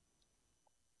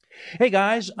 Hey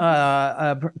guys,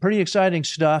 pretty exciting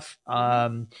stuff.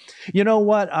 You know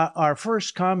what? Our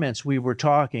first comments we were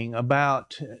talking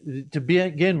about to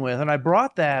begin with, and I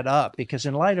brought that up because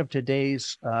in light of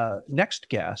today's next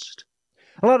guest,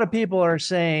 a lot of people are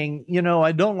saying,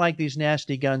 I don't like these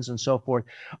nasty guns and so forth.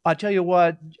 I'll tell you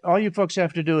what, all you folks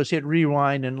have to do is hit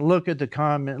rewind and look at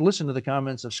listen to the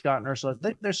comments of Scott and Ursula.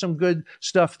 There's some good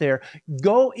stuff there.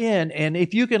 Go in, and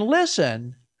if you can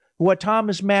listen what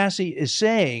Thomas Massey is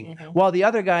saying, while the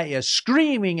other guy is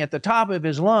screaming at the top of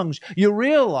his lungs, you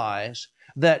realize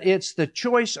that it's the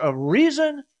choice of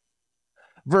reason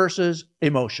versus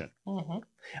emotion.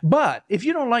 But if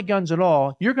you don't like guns at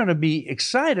all, you're going to be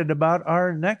excited about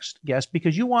our next guest,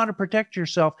 because you want to protect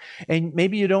yourself, and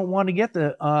maybe you don't want to get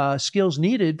the skills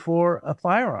needed for a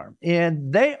firearm.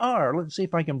 And they are, let's see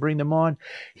if I can bring them on,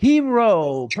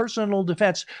 AIIRO Personal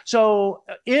Defense. So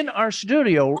in our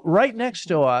studio right next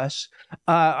to us,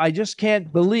 I just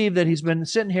can't believe that he's been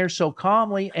sitting here so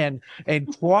calmly and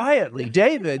quietly.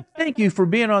 David, thank you for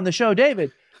being on the show.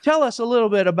 David, tell us a little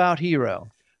bit about AIIRO.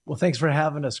 Well, thanks for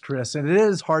having us, Chris. And it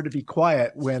is hard to be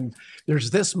quiet when there's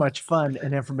this much fun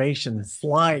and information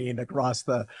flying across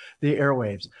the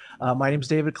airwaves. My name is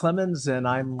David Clemons, and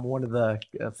I'm one of the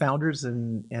founders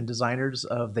and designers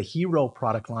of the AIIRO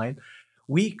product line.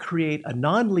 We create a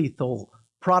non-lethal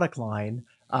product line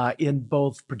in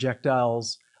both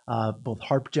projectiles, both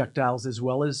hard projectiles as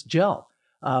well as gel.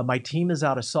 My team is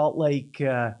out of Salt Lake,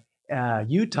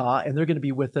 Utah, and they're going to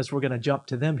be with us. We're going to jump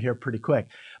to them here pretty quick.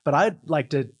 But I'd like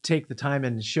to take the time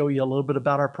and show you a little bit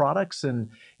about our products and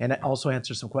also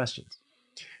answer some questions.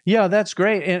 Yeah, that's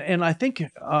great. And I think,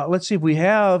 let's see if we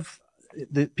have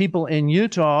the people in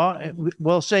Utah.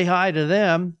 We'll say hi to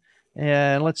them.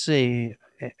 And let's see.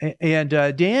 And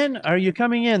Dan, are you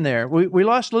coming in there? We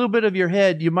lost a little bit of your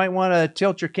head. You might want to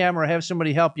tilt your camera, have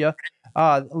somebody help you.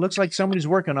 Looks like somebody's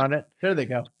working on it. There they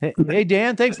go. Hey,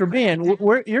 Dan, thanks for being.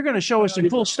 You're going to show us some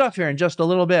cool stuff here in just a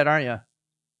little bit, aren't you?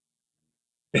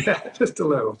 Yeah, just a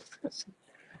little.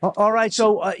 All right.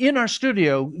 So in our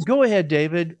studio, go ahead,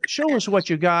 David. Show us what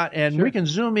you got, and we can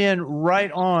zoom in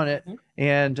right on it.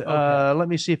 And let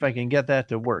me see if I can get that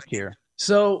to work here.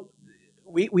 So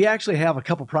we actually have a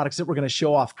couple products that we're going to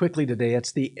show off quickly today.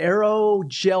 It's the AIIRO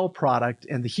gel product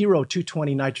and the AIIRO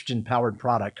 220 nitrogen powered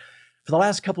product. For the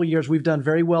last couple of years, we've done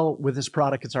very well with this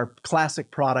product. It's our classic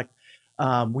product.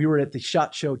 We were at the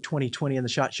SHOT Show 2020 and the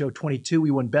SHOT Show 22.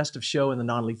 We won Best of Show in the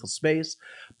non-lethal space.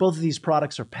 Both of these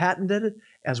products are patented,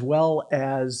 as well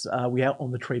as we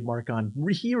own the trademark on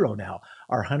AIIRO now,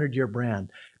 our 100-year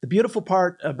brand. The beautiful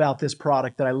part about this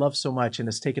product that I love so much, and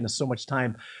it's taken us so much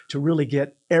time to really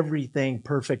get everything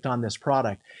perfect on this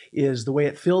product, is the way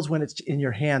it feels when it's in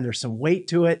your hand. There's some weight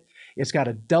to it. It's got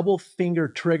a double finger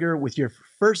trigger with your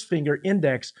first finger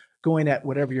index going at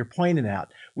whatever you're pointing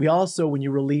at. We also, when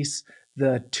you release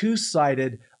the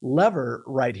two-sided lever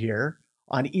right here,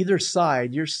 on either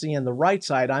side, you're seeing the right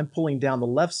side, I'm pulling down the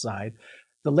left side.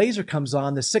 The laser comes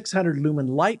on, the 600 lumen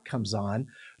light comes on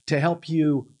to help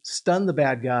you stun the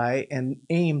bad guy and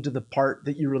aim to the part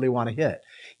that you really want to hit.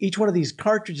 Each one of these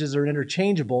cartridges are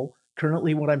interchangeable.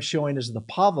 Currently, what I'm showing is the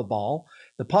Pava Ball.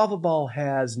 The Pava Ball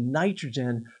has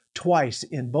nitrogen twice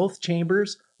in both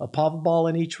chambers, a Pava Ball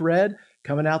in each red,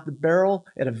 coming out the barrel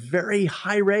at a very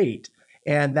high rate.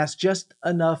 And that's just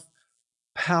enough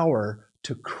power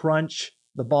to crunch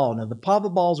the ball. Now, the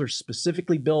Pava Balls are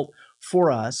specifically built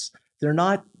for us. They're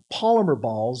not polymer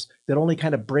balls that only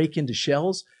kind of break into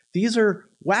shells. These are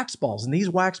wax balls, and these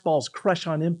wax balls crush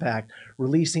on impact,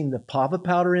 releasing the Pava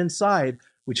powder inside,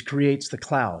 which creates the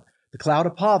cloud. The cloud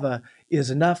of Pava is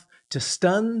enough to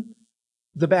stun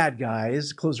the bad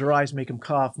guys, close their eyes, make them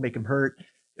cough, make them hurt,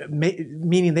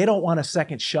 meaning they don't want a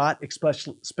second shot,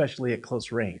 especially at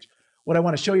close range. What I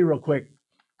want to show you real quick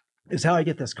is how I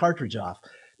get this cartridge off.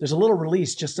 There's a little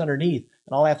release just underneath,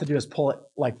 and all I have to do is pull it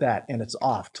like that, and it's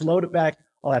off. To load it back,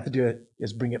 all I have to do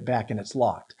is bring it back, and it's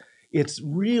locked. It's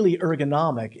really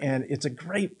ergonomic, and it's a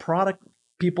great product.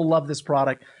 People love this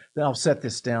product. Then I'll set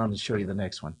this down and show you the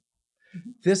next one.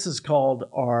 This is called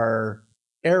our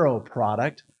AIIRO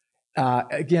product.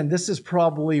 Again, this is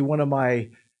probably one of my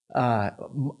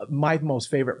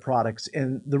most favorite products,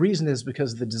 and the reason is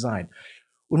because of the design.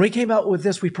 When we came out with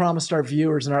this, we promised our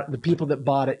viewers and the people that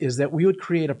bought it is that we would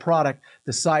create a product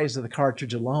the size of the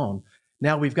cartridge alone.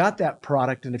 Now we've got that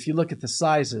product, and if you look at the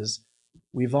sizes,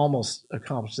 we've almost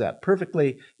accomplished that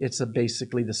perfectly. It's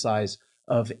basically the size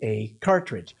of a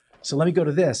cartridge. So let me go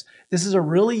to this. This is a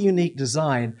really unique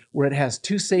design where it has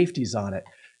two safeties on it.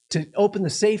 To open the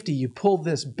safety, you pull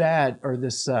this badge or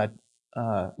this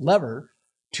lever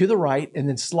to the right and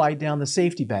then slide down the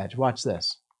safety badge. Watch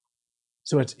this.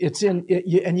 So it's in,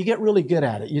 and you get really good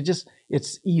at it.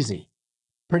 It's easy.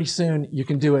 Pretty soon you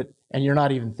can do it and you're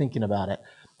not even thinking about it.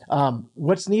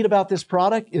 What's neat about this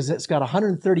product is it's got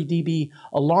 130 dB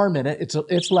alarm in it.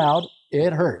 It's loud.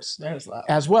 It hurts. That is loud.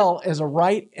 As well as a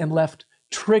right and left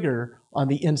trigger on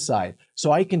the inside.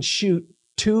 So I can shoot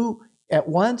two at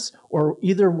once or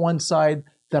either one side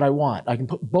that I want. I can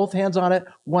put both hands on it,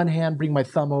 one hand, bring my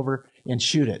thumb over and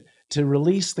shoot it. To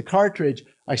release the cartridge,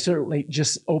 I certainly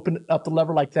just open up the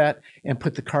lever like that and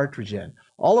put the cartridge in.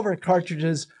 All of our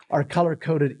cartridges are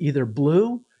color-coded either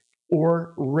blue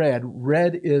or red.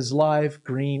 Red is live,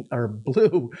 green, or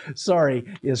blue,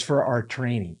 is for our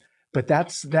training. But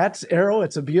that's AIIRO.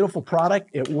 It's a beautiful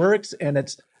product. It works, and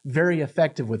it's very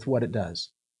effective with what it does.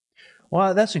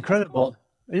 Wow, that's incredible.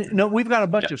 No, we've got a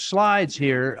bunch of slides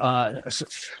here,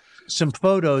 some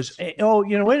photos. Oh,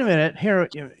 wait a minute. Here,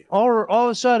 all of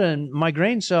a sudden, my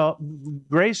gray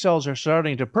cells are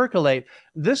starting to percolate.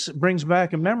 This brings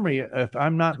back a memory, if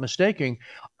I'm not mistaken.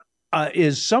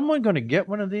 Is someone going to get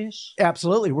one of these?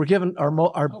 Absolutely. We're giving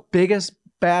our biggest,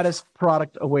 baddest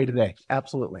product away today.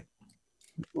 Absolutely.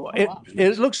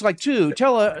 It looks like two.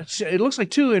 It looks like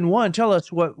two in one. Tell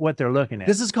us what they're looking at.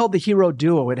 This is called the AIIRO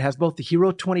Duo. It has both the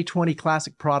AIIRO 2020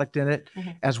 classic product in it,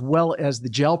 as well as the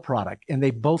gel product, and they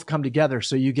both come together.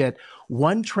 So you get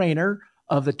one trainer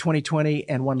of the 2020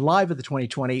 and one live of the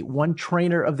 2020, one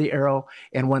trainer of the AIIRO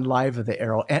and one live of the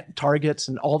AIIRO, and targets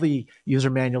and all the user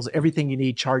manuals, everything you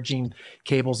need, charging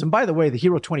cables. And by the way, the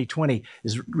Hero 2020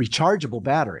 is rechargeable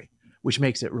battery, which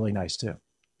makes it really nice too.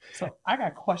 So I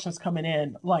got questions coming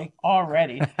in like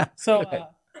already. So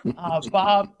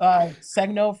Bob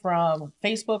Segno from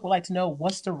Facebook would like to know,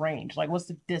 what's the range? Like, what's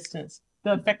the distance,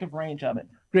 the effective range of it?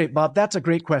 Great, Bob. That's a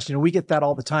great question. We get that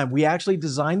all the time. We actually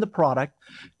designed the product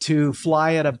to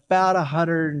fly at about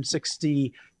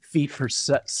 160 feet per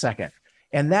second.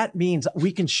 And that means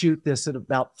we can shoot this at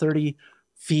about 30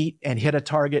 feet and hit a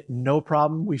target, no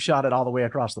problem. We've shot it all the way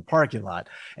across the parking lot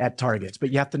at targets, but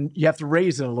you have to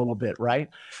raise it a little bit, right?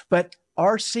 But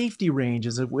our safety range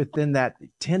is within that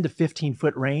 10 to 15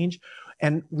 foot range.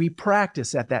 And we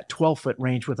practice at that 12-foot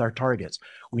range with our targets.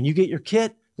 When you get your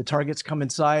kit, the targets come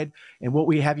inside, and what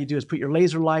we have you do is put your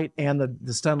laser light and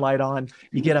the stun light on.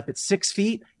 You get up at 6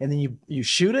 feet, and then you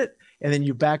shoot it, and then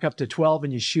you back up to 12,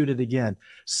 and you shoot it again.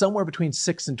 Somewhere between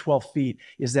 6 and 12 feet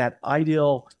is that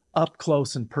ideal up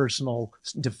close and personal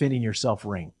defending yourself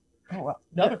ring. Oh, well,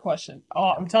 another question.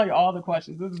 Oh, I'm telling you all the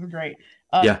questions. This is great.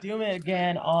 Doing it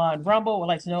again on Rumble would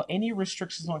like to know any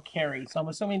restrictions on carry. So I'm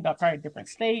assuming that probably different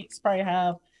states probably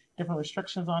have different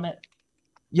restrictions on it.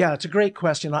 Yeah, it's a great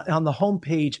question. On the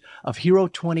homepage of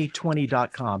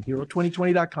hero2020.com,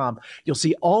 hero2020.com, you'll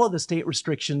see all of the state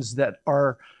restrictions that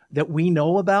we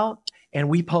know about, and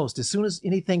we post. As soon as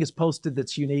anything is posted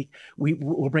that's unique,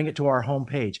 we'll bring it to our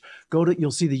homepage.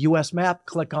 You'll see the U.S. map,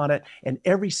 click on it, and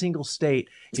every single state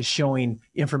is showing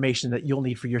information that you'll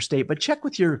need for your state. But check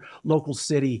with your local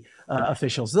city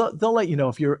officials. They'll let you know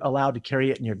if you're allowed to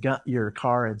carry it in your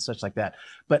car and such like that.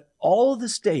 But all the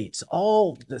states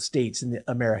in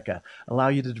America allow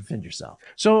you to defend yourself.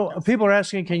 So people are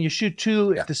asking, can you shoot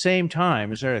two at the same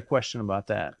time? Is there a question about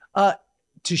that?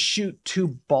 To shoot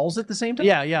two balls at the same time?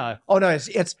 Yeah. Oh, no,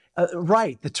 it's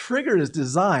right. The trigger is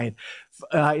designed.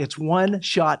 It's one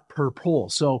shot per pull.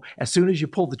 So as soon as you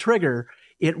pull the trigger,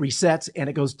 it resets and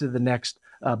it goes to the next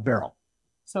barrel.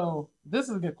 So this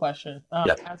is a good question.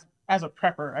 As a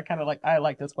prepper, I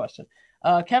like this question.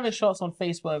 Kevin Schultz on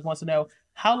Facebook wants to know,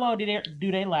 how long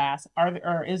do they last?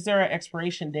 Or is there an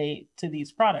expiration date to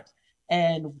these products?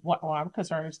 And what I'm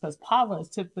concerned is because Pava is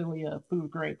typically a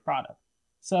food grade product.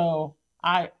 So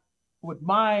with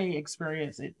my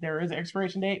experience, there is an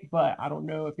expiration date, but I don't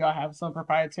know if y'all have some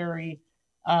proprietary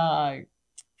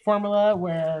formula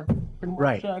where pretty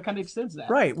much kind of extends that.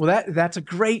 Right. Well, that's a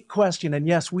great question. And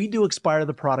yes, we do expire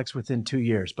the products within 2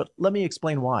 years, but let me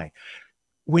explain why.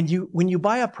 When you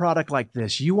buy a product like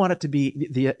this, you want it to be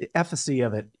the efficacy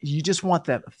of it. You just want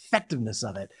the effectiveness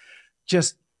of it.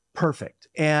 Just perfect.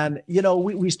 And,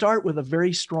 we start with a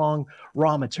very strong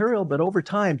raw material, but over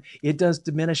time it does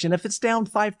diminish. And if it's down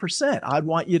 5%, I'd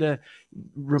want you to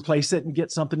replace it and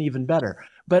get something even better.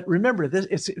 But remember,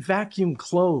 it's vacuum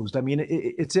closed. I mean,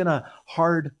 it's in a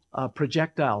hard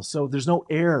projectile, so there's no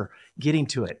air getting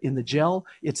to it. In the gel,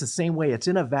 it's the same way. It's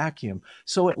in a vacuum,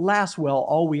 so it lasts well.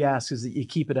 All we ask is that you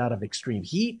keep it out of extreme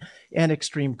heat and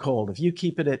extreme cold. If you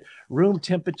keep it at room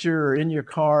temperature or in your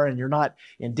car and you're not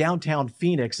in downtown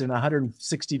Phoenix in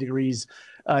 160 degrees,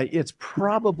 it's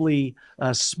probably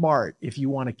smart if you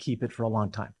want to keep it for a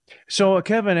long time. So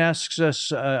Kevin asks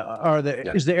us,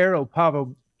 is the AIIRO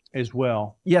Pava as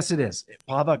well? Yes, it is.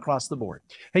 Pava across the board.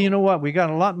 Hey, you know what? We got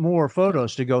a lot more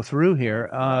photos to go through here.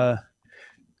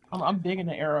 I'm digging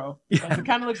the AIIRO. Like, it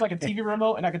kind of looks like a TV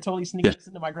remote, and I could totally sneak this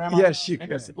into my grandma's Yes, you could.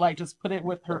 Just put it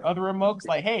with her other remotes.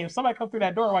 Like, hey, if somebody comes through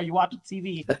that door while you watch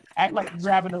TV, act like you're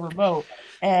grabbing the remote,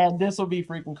 and this will be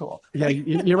freaking cool. Yeah,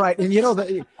 you're right. And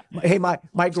hey,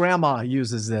 my grandma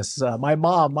uses this. My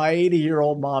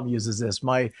 80-year-old mom uses this.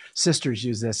 My sisters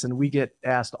use this, and we get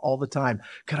asked all the time,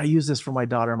 could I use this for my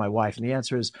daughter and my wife? And the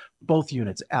answer is both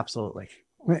units, absolutely.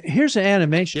 Here's an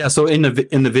animation. Yeah. So in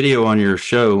the video on your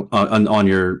show on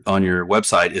your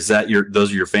website,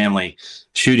 those are your family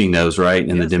shooting those, right?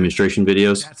 In the demonstration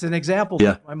videos. That's an example.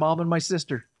 Yeah. My mom and my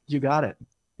sister. You got it.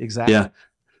 Exactly. Yeah.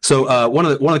 So one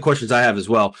of the questions I have as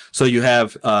well. So you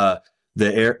have the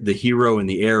Hero and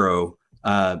the AIIRO.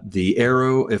 The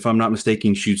AIIRO, if I'm not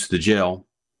mistaken, shoots the gel.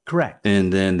 Correct.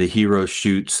 And then the Hero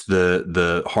shoots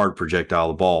the hard projectile,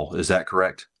 the ball. Is that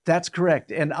correct? That's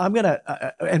correct. And I'm going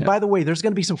to, by the way, there's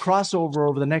going to be some crossover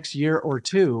over the next year or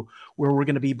two where we're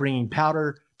going to be bringing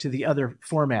powder to the other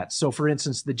formats. So for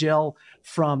instance, the gel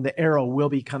from the AIIRO will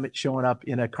be showing up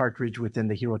in a cartridge within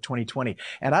the Hero 2020.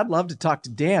 And I'd love to talk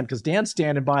to Dan because Dan's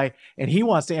standing by and he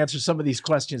wants to answer some of these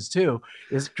questions too.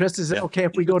 Chris, is it okay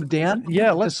if we go to Dan?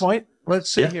 Yeah, let's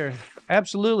see here.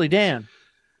 Absolutely, Dan.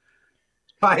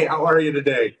 Hi, how are you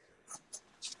today?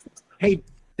 Hey,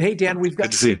 Hey, Dan, we've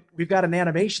Good to see you. got an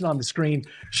animation on the screen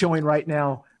showing right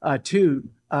now too.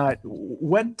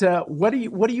 What do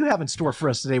you have in store for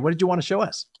us today? What did you want to show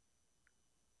us?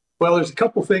 Well, there's a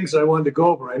couple things I wanted to go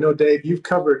over. I know, Dave, you've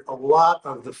covered a lot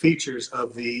of the features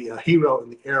of the AIIRO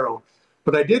and the AIRO,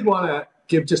 but I did want to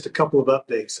give just a couple of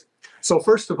updates. So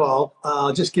first of all,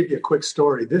 I'll just give you a quick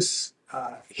story. This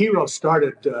AIIRO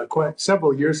started quite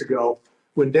several years ago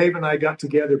when Dave and I got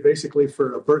together basically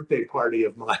for a birthday party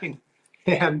of mine.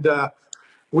 And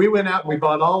we went out and we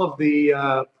bought all of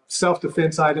the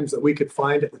self-defense items that we could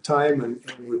find at the time, and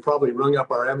we probably rung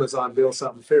up our Amazon bill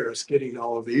something fierce getting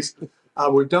all of these.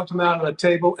 We dumped them out on a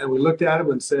table and we looked at them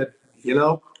and said, you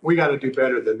know, we got to do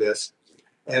better than this.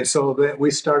 And so that we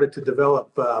started to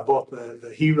develop both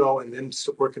the AIIRO and then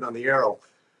working on the AIRO.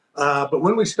 But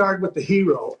when we started with the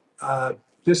AIIRO,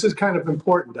 this is kind of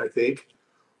important, I think.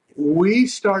 We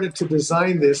started to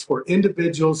design this for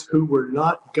individuals who were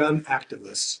not gun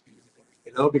activists,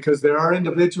 you know, because there are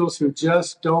individuals who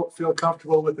just don't feel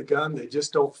comfortable with a gun. They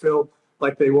just don't feel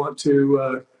like they want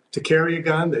to carry a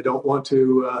gun. They don't want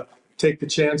to take the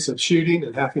chance of shooting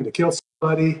and having to kill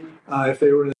somebody if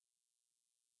they were in a...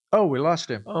 Oh, we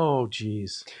lost him. Oh,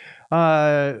 geez.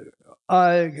 Scott,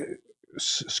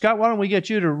 why don't we get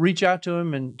you to reach out to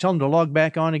him and tell him to log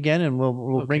back on again, and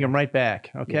we'll bring him right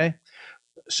back. Okay. Yeah.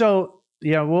 So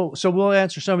we'll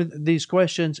answer some of these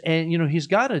questions, and he's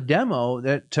got a demo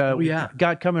that we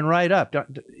got coming right up.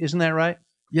 Isn't that right?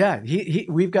 Yeah,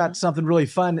 we've got something really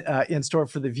fun in store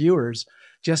for the viewers,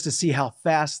 just to see how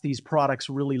fast these products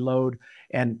really load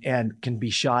and can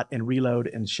be shot and reload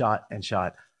and shot and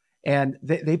shot. And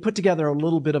they put together a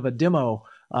little bit of a demo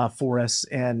for us.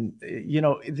 And,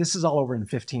 this is all over in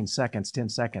 15 seconds, 10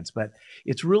 seconds, but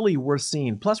it's really worth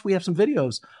seeing. Plus, we have some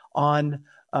videos on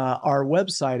our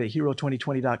website at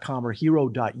AIIRO2020.com or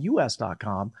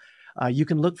AIIRO.us.com. You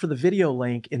can look for the video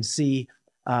link and see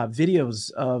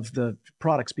videos of the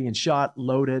products being shot,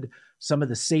 loaded, some of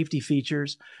the safety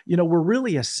features. We're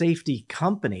really a safety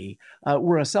company.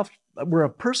 We're a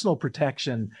personal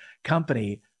protection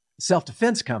company,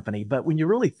 self-defense company. But when you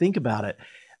really think about it,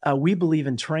 we believe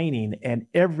in training, and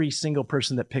every single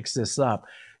person that picks this up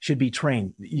should be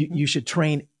trained. You should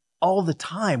train all the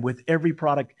time with every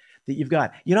product that you've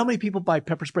got. You know how many people buy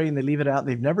pepper spray and they leave it out?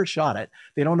 They've never shot it.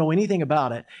 They don't know anything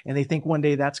about it, and they think one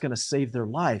day that's going to save their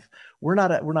life. We're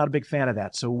not a big fan of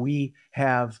that. So we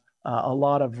have a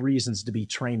lot of reasons to be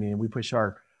training, and we push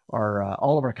our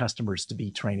all of our customers to be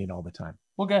training all the time.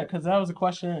 Well, good, because that was a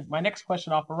question. My next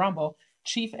question off of Rumble,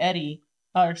 Chef Eddie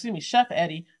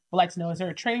would like to know: is there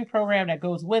a training program that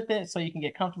goes with it so you can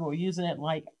get comfortable using it,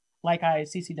 like I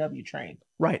CCW trained?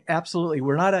 Right, absolutely.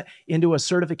 We're not into a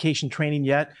certification training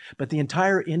yet, but the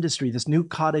entire industry, this new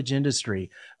cottage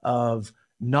industry of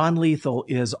non-lethal,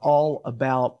 is all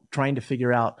about trying to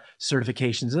figure out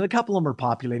certifications. And a couple of them are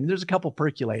populating. There's a couple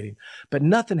percolating, but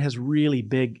nothing has really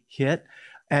big hit.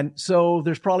 And so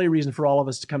there's probably a reason for all of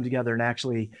us to come together and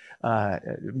actually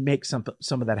make some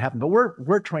of that happen. But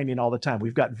we're training all the time.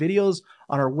 We've got videos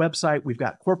on our website. We've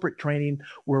got corporate training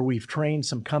where we've trained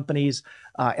some companies.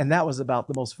 And that was about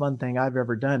the most fun thing I've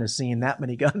ever done, is seeing that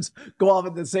many guns go off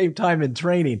at the same time in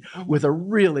training with a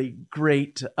really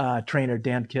great trainer.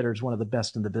 Dan Kidder is one of the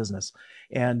best in the business.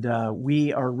 And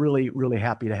we are really, really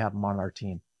happy to have him on our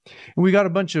team. We got a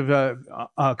bunch of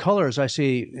colors. I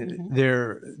see.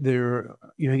 They're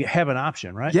you have an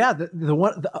option, right? Yeah,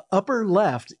 the upper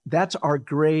left, that's our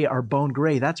gray, our bone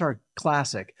gray. That's our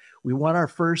classic. We won our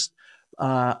first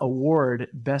award,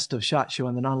 Best of SHOT Show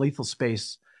in the non-lethal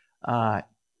space,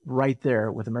 right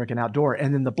there with American Outdoor.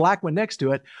 And then the black one next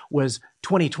to it was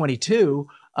 2022,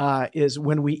 is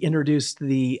when we introduced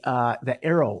the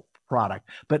AIRO product.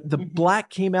 But the black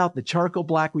came out, the charcoal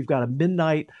black. We've got a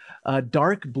midnight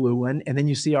dark blue one, and then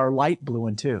you see our light blue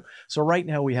one too. So right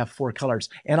now we have 4 colors.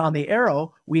 And on the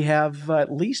AIRO, we have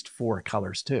at least 4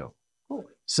 colors too. Cool.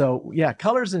 So yeah,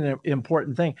 color's an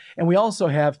important thing. And we also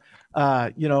have,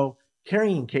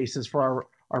 carrying cases for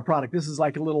our product. This is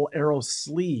like a little AIRO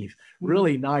sleeve,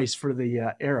 really nice for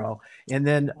the AIRO. And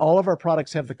then all of our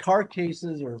products have the car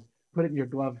cases, or put it in your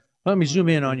glove. Let me zoom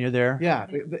in on you there. Yeah,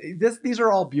 these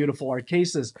are all beautiful. Our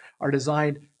cases are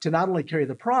designed to not only carry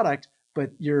the product, but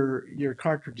your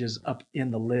cartridges up in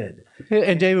the lid.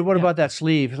 And David, what about that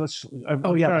sleeve? The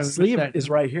sleeve is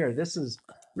right here. This is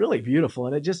really beautiful,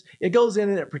 and it goes in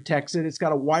and it protects it. It's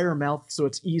got a wire mouth, so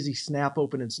it's easy snap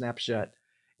open and snap shut.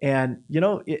 And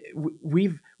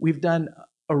we've done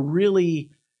a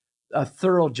really a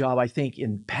thorough job, I think,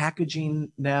 in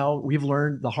packaging now. We've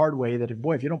learned the hard way that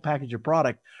if you don't package your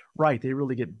product right, they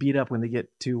really get beat up when they get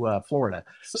to Florida.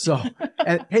 So,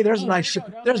 and hey, there's a nice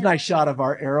shot of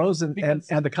our arrows and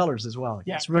the colors as well.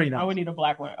 Yeah, it's really nice. I would need a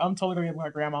black one. I'm totally gonna get my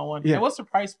grandma one. Yeah. And what's the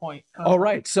price point?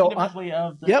 Right. So independently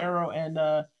of the AIIRO and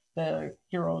the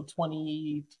Hero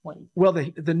 2020. Well,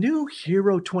 the new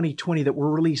Hero 2020 that we're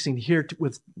releasing here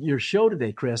with your show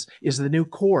today, Chris, is the new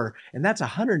core, and that's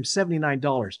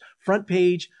 $179. Front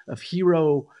page of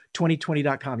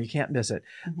Hero2020.com. You can't miss it.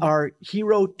 Mm-hmm. Our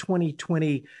Hero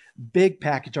 2020 big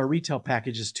package, our retail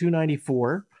package, is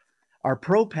 $294. Our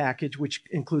Pro package, which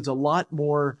includes a lot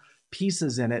more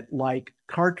pieces in it, like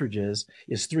cartridges,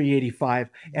 is $385,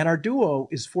 and our Duo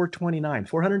is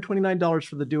 $429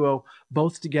 for the Duo,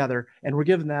 both together, and we're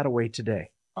giving that away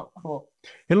today. Oh, cool.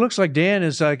 It looks like Dan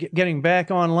is getting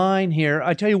back online here.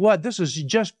 I tell you what, this is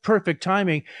just perfect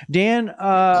timing. Dan,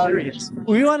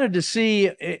 we wanted to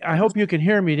see, I hope you can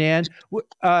hear me, Dan.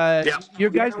 You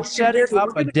guys set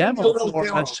up a demo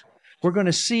for us. We're going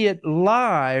to see it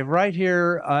live right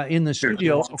here in the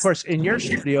studio. Of course, in your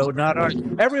studio, not ours.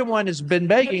 Everyone has been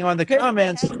begging on the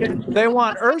comments. They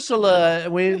want Ursula.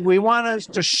 We want us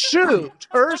to shoot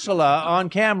Ursula on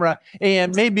camera,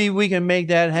 and maybe we can make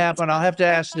that happen. I'll have to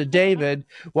ask David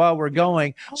while we're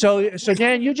going. So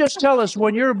Dan, you just tell us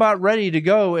when you're about ready to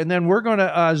go, and then we're going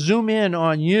to zoom in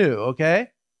on you, okay?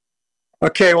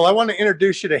 Okay, well, I want to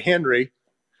introduce you to Henry.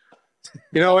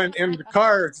 You know, in the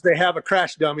cars, they have a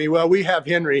crash dummy. Well, we have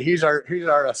Henry. He's our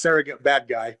surrogate bad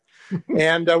guy.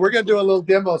 And we're going to do a little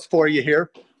demos for you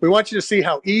here. We want you to see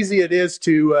how easy it is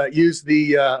to use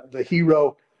the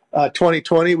Hero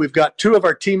 2020. We've got two of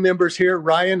our team members here,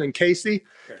 Ryan and Casey,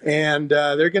 and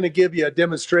they're going to give you a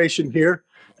demonstration here.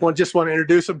 Just want to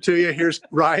introduce them to you. Here's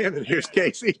Ryan and here's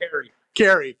Casey.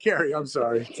 Carrie, I'm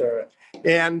sorry. It's all right.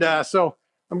 And so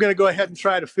I'm going to go ahead and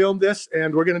try to film this,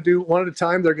 and we're going to do one at a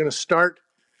time. They're going to start.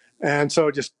 And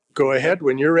so just go ahead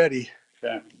when you're ready.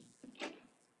 Okay.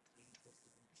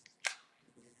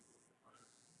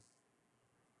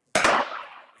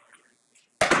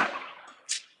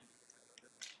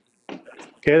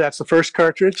 Okay, that's the first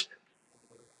cartridge.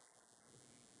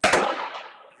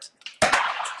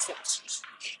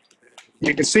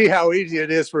 You can see how easy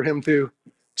it is for him to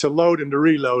load and to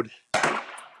reload.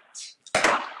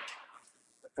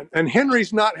 And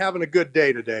Henry's not having a good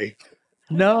day today.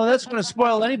 No, that's going to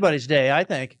spoil anybody's day, I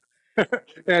think.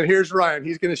 And here's Ryan.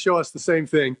 He's going to show us the same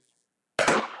thing.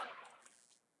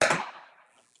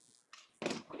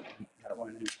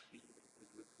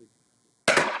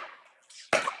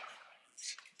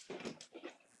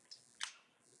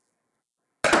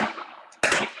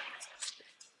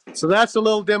 So that's a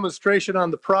little demonstration on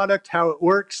the product, how it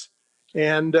works.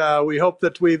 And we hope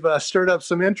that we've stirred up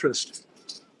some interest.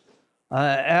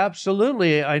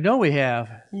 Absolutely. I know we have.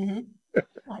 Mm-hmm.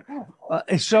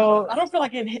 So I don't feel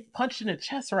like getting punched in the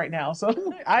chest right now. So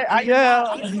I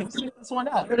this one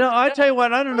out. No, I tell you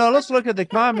what, I don't know. Let's look at the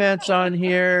comments on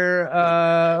here.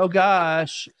 Oh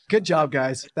gosh. Good job,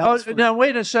 guys. Now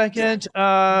wait a second.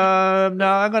 Now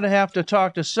I'm going to have to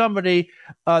talk to somebody.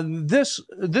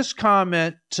 This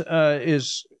comment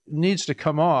needs to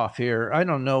come off here. I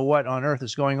don't know what on earth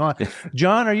is going on.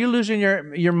 John, are you losing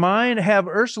your mind? Have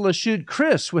Ursula shoot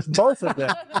Chris with both of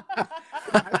them.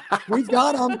 We've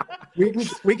got them.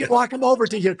 We can walk them over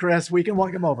to you, Chris. We can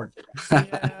walk them over.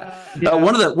 Yeah.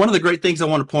 One of the great things I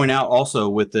want to point out also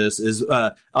with this is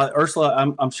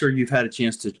Ursula. I'm sure you've had a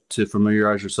chance to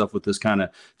familiarize yourself with this kind of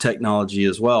technology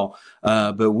as well.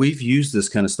 But we've used this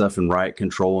kind of stuff in riot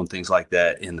control and things like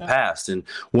that in the past. And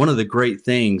one of the great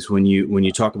things when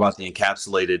you talk about the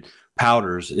encapsulated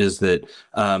powders is that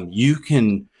you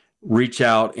can reach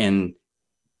out and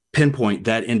pinpoint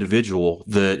that individual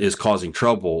that is causing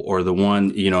trouble, or the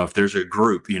one, if there's a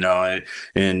group,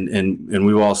 and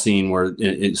we've all seen where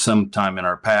sometime in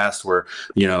our past where,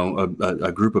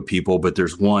 a group of people, but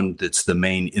there's one that's the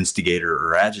main instigator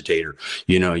or agitator,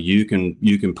 you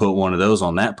can put one of those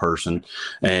on that person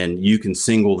and you can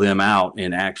single them out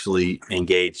and actually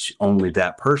engage only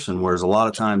that person. Whereas a lot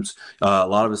of times, a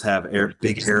lot of us have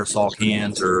big aerosol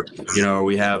cans, or,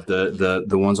 we have the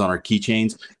ones on our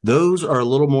keychains. Those are a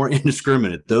little more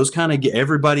indiscriminate. Those kind of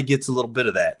everybody gets a little bit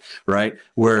of that, right?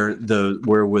 Where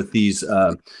with these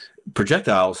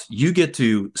projectiles, you get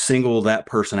to single that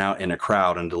person out in a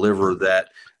crowd and deliver that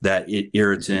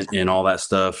irritant and all that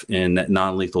stuff and that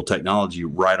non-lethal technology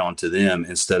right onto them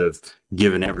instead of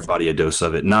giving everybody a dose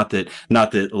of it. Not that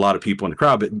a lot of people in the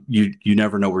crowd, but you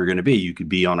never know where you're going to be. You could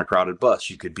be on a crowded bus,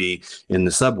 you could be in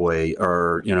the subway,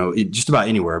 or just about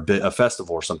anywhere, a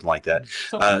festival or something like that.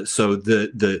 So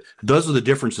those are the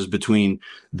differences between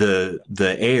the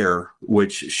air,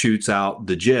 which shoots out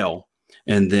the gel.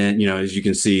 And then, as you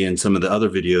can see in some of the other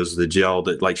videos, the gel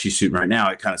that like she's shooting right now,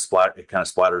 it kind of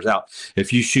splatters out.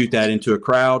 If you shoot that into a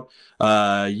crowd,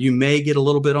 you may get a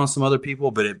little bit on some other people,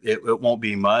 but it won't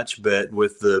be much. But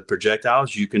with the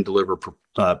projectiles, you can deliver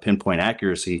pinpoint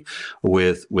accuracy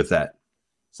with that.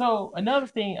 So another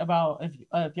thing about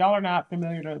if y'all are not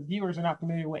familiar, the viewers are not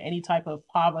familiar with any type of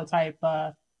PAVA type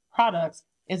products,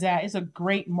 is that it's a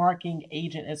great marking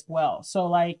agent as well. So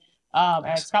like,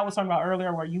 as Scott was talking about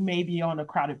earlier, where you may be on a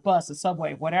crowded bus, a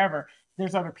subway, whatever,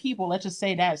 there's other people. Let's just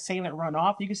say that assailant run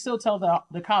off. You can still tell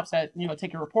the cops that,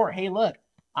 take a report. Hey, look,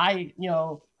 I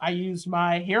used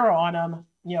my AIIRO on them.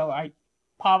 I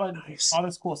PAVA, all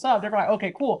this cool stuff. They're like,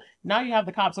 okay, cool. Now you have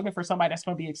the cops looking for somebody that's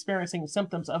going to be experiencing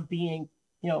symptoms of being,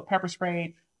 pepper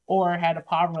sprayed or had a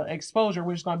PAVA exposure,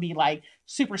 which is going to be like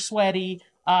super sweaty,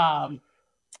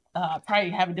 probably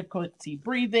having difficulty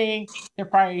breathing. They're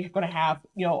probably going to have,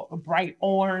 a bright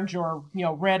orange or,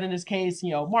 red in this case,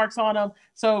 marks on them.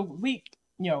 So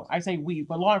I say we,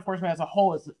 but law enforcement as a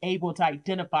whole is able to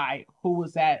identify who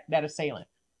was that assailant.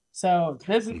 So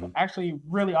this is actually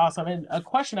really awesome. And a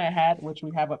question I had, which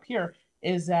we have up here,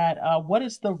 is that what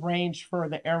is the range for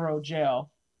the AIIRO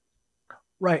gel?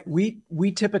 Right.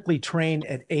 We typically train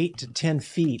at 8 to 10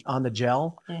 feet on the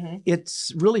gel. Mm-hmm.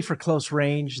 It's really for close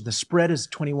range. The spread is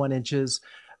 21 inches.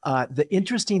 The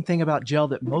interesting thing about gel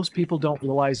that most people don't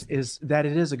realize is that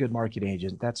it is a good marking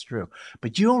agent. That's true.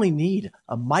 But you only need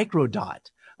a micro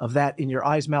dot of that in your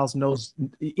eyes, mouth, nose,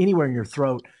 anywhere in your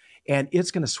throat, and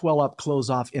it's going to swell up, close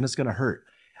off, and it's going to hurt.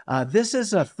 This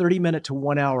is a 30-minute to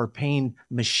 1 hour pain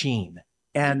machine.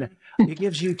 And it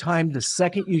gives you time the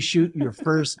second you shoot your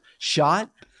first shot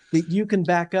that you can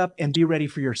back up and be ready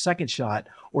for your second shot,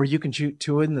 or you can shoot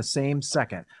two in the same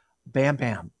second. Bam,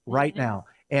 bam, right now.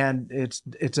 And it's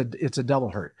a double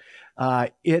hurt.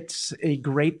 It's a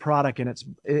great product, and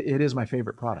it is my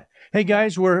favorite product. Hey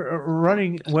guys,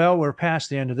 we're past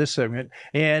the end of this segment,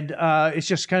 and it's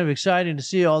just kind of exciting to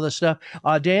see all this stuff.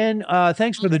 Dan,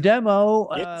 thanks for the demo.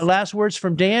 Last words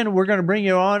from Dan. We're going to bring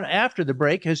you on after the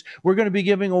break because we're going to be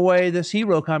giving away this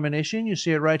AIIRO combination. You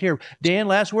see it right here. Dan,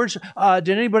 last words. Did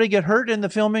anybody get hurt in the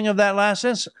filming of that last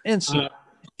incident?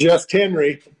 Just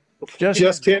Henry.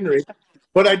 Just Henry.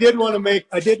 But I did want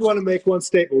to make one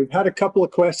statement. We've had a couple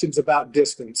of questions about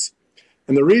distance.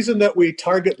 And the reason that we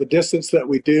target the distance that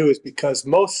we do is because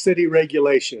most city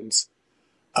regulations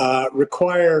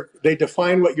they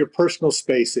define what your personal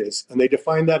space is, and they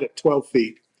define that at 12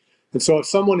 feet. And so if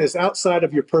someone is outside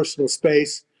of your personal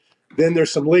space, then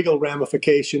there's some legal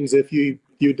ramifications if you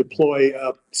deploy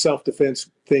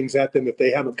self-defense things at them if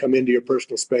they haven't come into your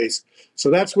personal space. So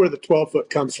that's where the 12-foot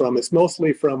comes from. It's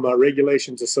mostly from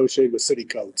regulations associated with city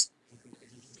codes.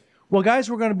 Well, guys,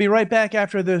 we're going to be right back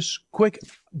after this quick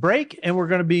break, and we're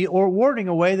going to be awarding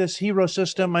away this AIIRO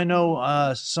system. I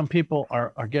know some people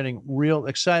are getting real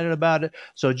excited about it,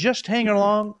 so just hang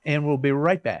along, and we'll be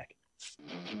right back.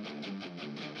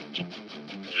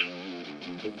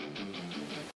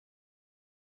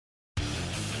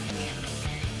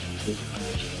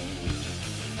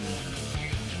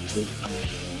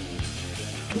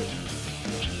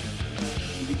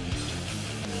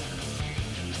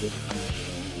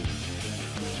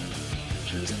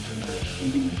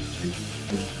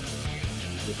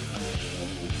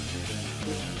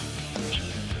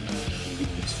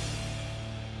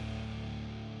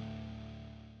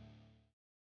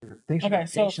 Okay,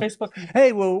 so Facebook.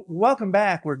 Hey, well, welcome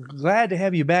back. We're glad to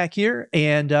have you back here.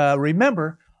 And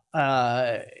remember,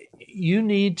 you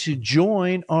need to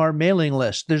join our mailing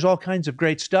list. There's all kinds of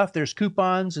great stuff. There's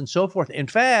coupons and so forth. In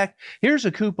fact, here's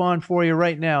a coupon for you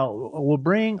right now. We'll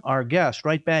bring our guest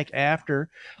right back after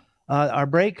our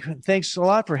break. Thanks a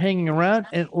lot for hanging around.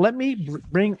 And let me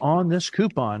bring on this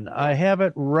coupon. I have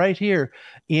it right here.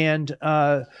 And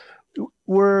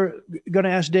we're going to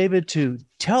ask David to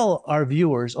tell our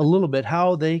viewers a little bit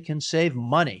how they can save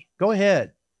money. Go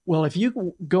ahead. Well, if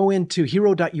you go into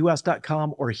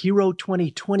AIIRO.us.com or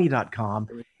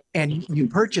AIIRO2020.com and you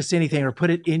purchase anything or put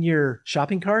it in your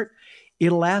shopping cart,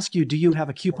 it'll ask you, do you have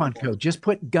a coupon code? Just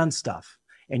put GunStuff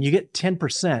and you get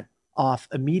 10% off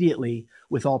immediately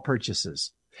with all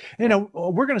purchases. You know,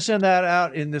 we're going to send that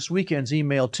out in this weekend's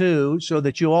email too, so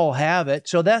that you all have it.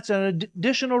 So that's an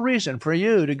additional reason for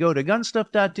you to go to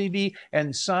gunstuff.tv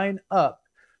and sign up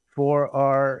for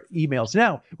our emails.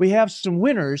 Now, we have some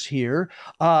winners here.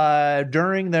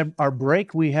 During our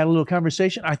break, we had a little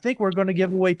conversation. I think we're going to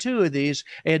give away 2 of these.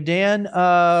 And Dan,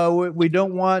 we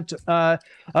don't want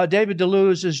David to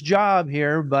lose his job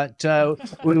here, but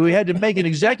we had to make an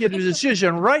executive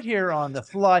decision right here on the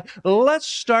fly. Let's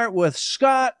start with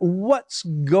Scott. What's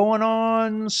going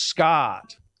on,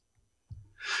 Scott?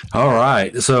 All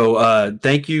right. So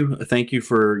thank you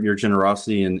for your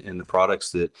generosity in the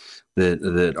products that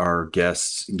our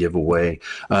guests give away.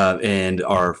 And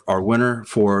our winner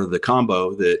for the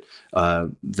combo that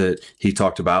he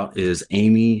talked about is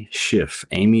Amy Schiff.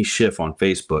 Amy Schiff on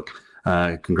Facebook.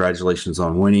 Congratulations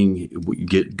on winning.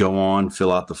 Go on,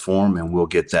 fill out the form, and we'll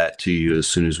get that to you as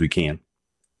soon as we can.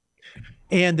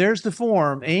 And there's the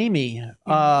form, Amy.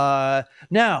 Now,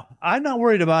 I'm not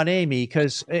worried about Amy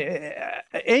because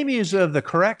Amy is of the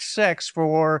correct sex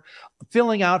for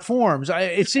filling out forms.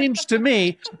 It seems to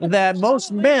me that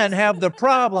most men have the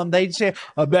problem. They say,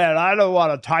 I bet I don't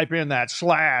want to type in that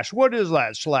slash. What is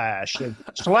that slash?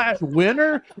 Slash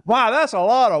winner? Wow, that's a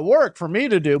lot of work for me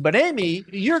to do. But Amy,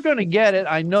 you're going to get it.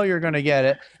 I know you're going to get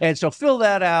it. And so fill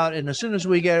that out. And as soon as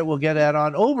we get it, we'll get that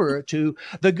on over to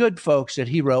the good folks at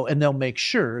AIIRO, and they'll make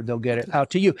sure they'll get it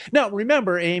out to you. Now,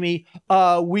 remember, Amy,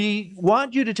 we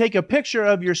want you to take a picture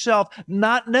of yourself,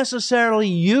 not necessarily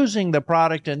using the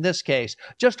product in this case,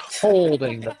 just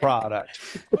holding the product.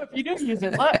 Well, if you do use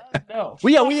it, let us know.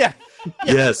 Yeah.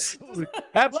 Yes.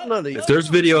 Absolutely. If there's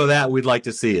video of that, we'd like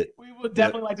to see it. We would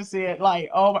definitely like to see it.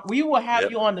 We will have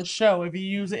you on the show if you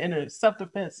use it in a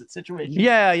self-defense situation.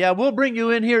 Yeah. We'll bring you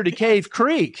in here to Cave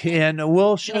Creek, and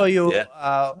we'll show you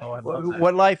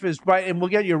what life is like, and we'll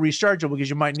get you a rechargeable because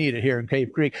you might need it here in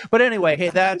Cave Creek. But anyway, hey,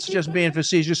 that's just being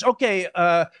facetious. Okay,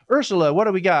 Ursula, what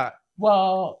do we got?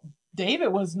 Well, David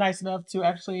was nice enough to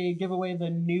actually give away the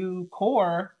new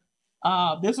core.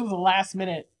 This was a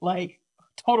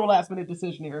total last minute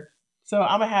decision here. So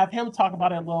I'm going to have him talk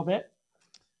about it a little bit.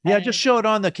 Yeah, just show it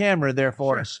on the camera there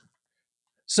for us.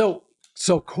 So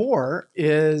core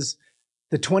is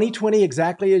the 2020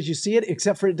 exactly as you see it,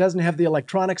 except for it doesn't have the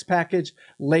electronics package,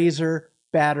 laser,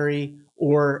 battery,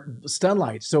 or stun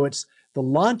light. So it's the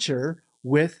launcher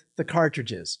with the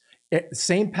cartridges.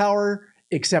 Same power,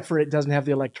 except for it doesn't have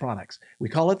the electronics. We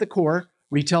call it the core.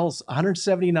 Retails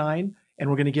 $179, and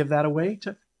we're going to give that away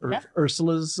to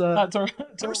Ursula's to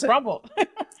Rumble.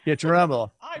 Get your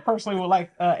Rumble. I personally would like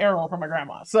AIIRO from my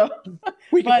grandma, so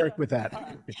we can work with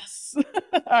that. Yes.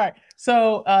 All right.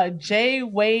 So J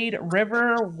Wade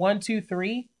River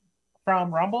 123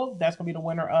 from Rumble. That's going to be the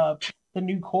winner of the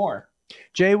new core.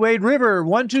 J Wade River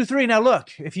 123. Now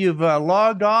look, if you've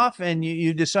logged off and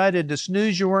you decided to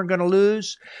snooze, you weren't going to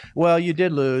lose. Well, you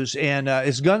did lose, and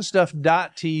it's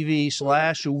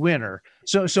gunstuff.tv/winner.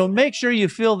 So make sure you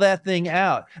fill that thing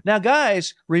out. Now,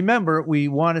 guys, remember, we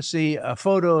want to see a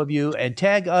photo of you and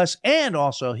tag us and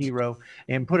also AIIRO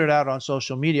and put it out on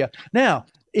social media. Now,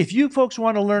 if you folks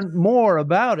want to learn more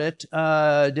about it,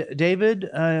 David,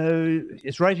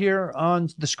 it's right here on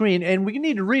the screen, and we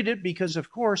need to read it because, of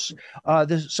course,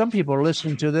 some people are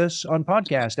listening to this on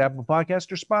podcast, Apple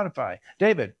Podcast or Spotify.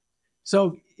 David.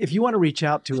 So if you want to reach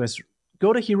out to us,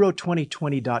 go to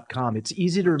AIIRO2020.com. It's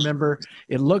easy to remember.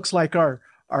 It looks like our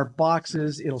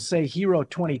boxes. It'll say AIIRO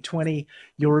 2020.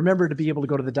 You'll remember to be able to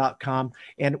go to the .com,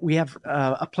 and we have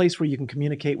a place where you can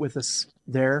communicate with us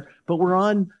there. But we're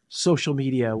on social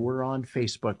media. We're on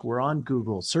Facebook. We're on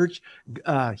Google. Search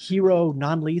AIIRO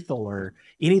non-lethal or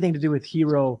anything to do with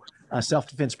AIIRO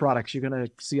self-defense products. You're going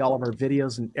to see all of our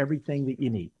videos and everything that you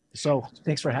need. So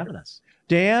thanks for having us.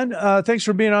 Dan, thanks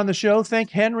for being on the show. Thank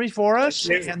Henry for us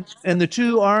and the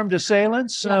 2 armed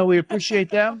assailants. We appreciate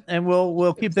them, and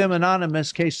we'll keep them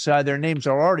anonymous in case their names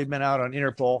have already been out on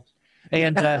Interpol.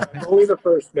 And only the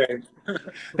first name.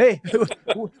 Hey,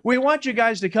 we want you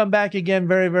guys to come back again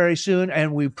very, very soon,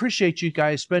 and we appreciate you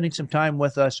guys spending some time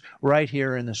with us right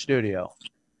here in the studio.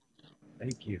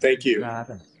 Thank you. Thank you.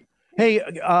 Hey,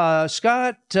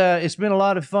 Scott, it's been a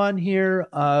lot of fun here.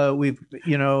 I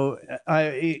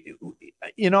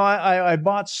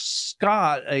bought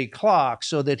Scott a clock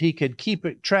so that he could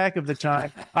keep track of the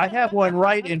time. I have one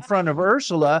right in front of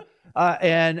Ursula.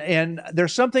 And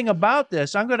there's something about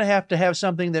this. I'm going to have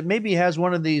something that maybe has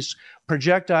one of these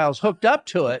projectiles hooked up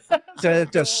to it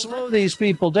to slow these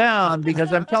people down,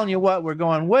 because I'm telling you what, we're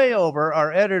going way over.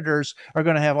 Our editors are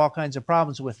going to have all kinds of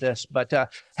problems with this. But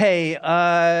hey,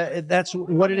 that's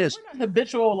what it is. We're not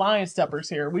habitual line steppers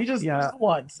here. We just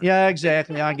once. Yeah,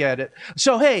 exactly. I get it.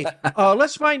 So, hey,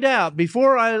 let's find out.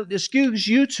 Before I excuse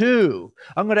you two,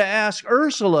 I'm going to ask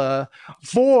Ursula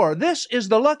for this is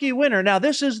the lucky winner. Now,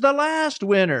 this is the last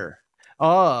winner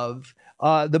of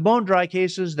the bone dry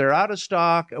cases. They're out of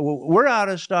stock. We're out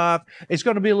of stock. It's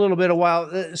going to be a little bit of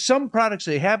while. Some products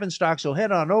they have in stock, so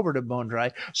head on over to Bone Dry.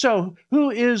 So,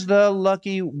 who is the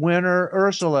lucky winner,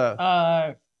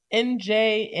 Ursula?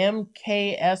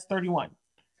 NJMKS31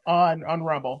 on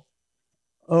Rumble.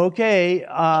 Okay.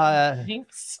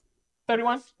 Jinx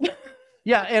 31.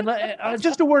 Yeah, and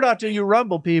just a word out to you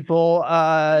Rumble people.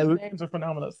 Names are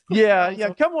phenomenal.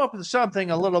 Yeah, come up with something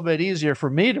a little bit easier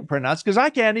for me to pronounce, because I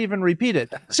can't even repeat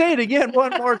it. Say it again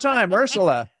one more time,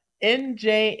 Ursula.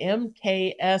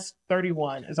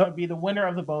 NJMKS31 is going to be the winner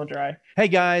of the bone dry. Hey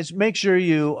guys, make sure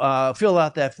you fill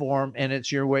out that form, and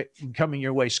it's coming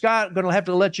your way. Scott, going to have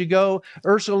to let you go.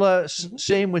 Ursula,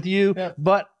 same with you. Yep.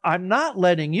 But I'm not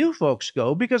letting you folks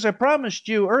go, because I promised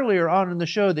you earlier on in the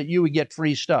show that you would get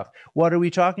free stuff. What are we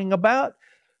talking about?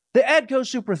 The ADCO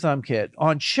Super Thumb Kit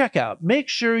on checkout. Make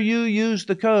sure you use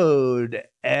the code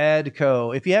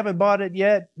ADCO. If you haven't bought it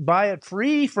yet, buy it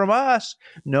free from us.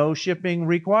 No shipping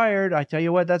required. I tell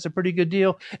you what, that's a pretty good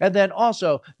deal. And then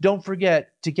also, don't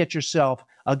forget to get yourself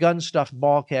a GunStuff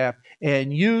ball cap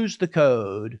and use the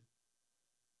code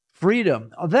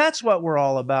freedom. That's what we're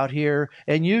all about here,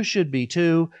 and you should be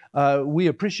too. We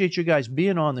appreciate you guys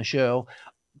being on the show,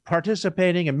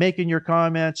 participating and making your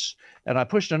comments. And I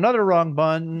pushed another wrong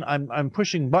button. I'm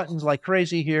pushing buttons like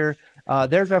crazy here.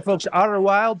 There's our folks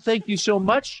Outerwild. Thank you so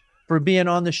much for being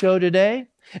on the show today.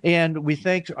 And we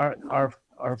thank our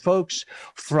folks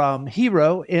from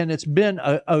AIIRO. And it's been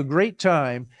a great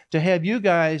time to have you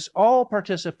guys all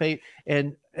participate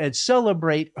and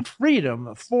celebrate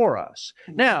freedom for us.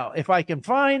 Now, if I can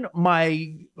find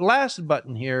my last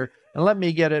button here, and let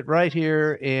me get it right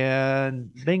here,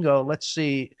 and bingo, let's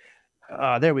see.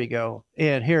 There we go.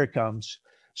 And here it comes.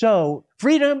 So,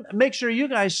 freedom, make sure you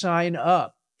guys sign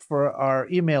up for our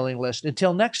emailing list.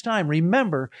 Until next time,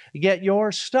 remember, get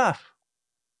your stuff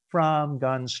from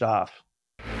GunStuff.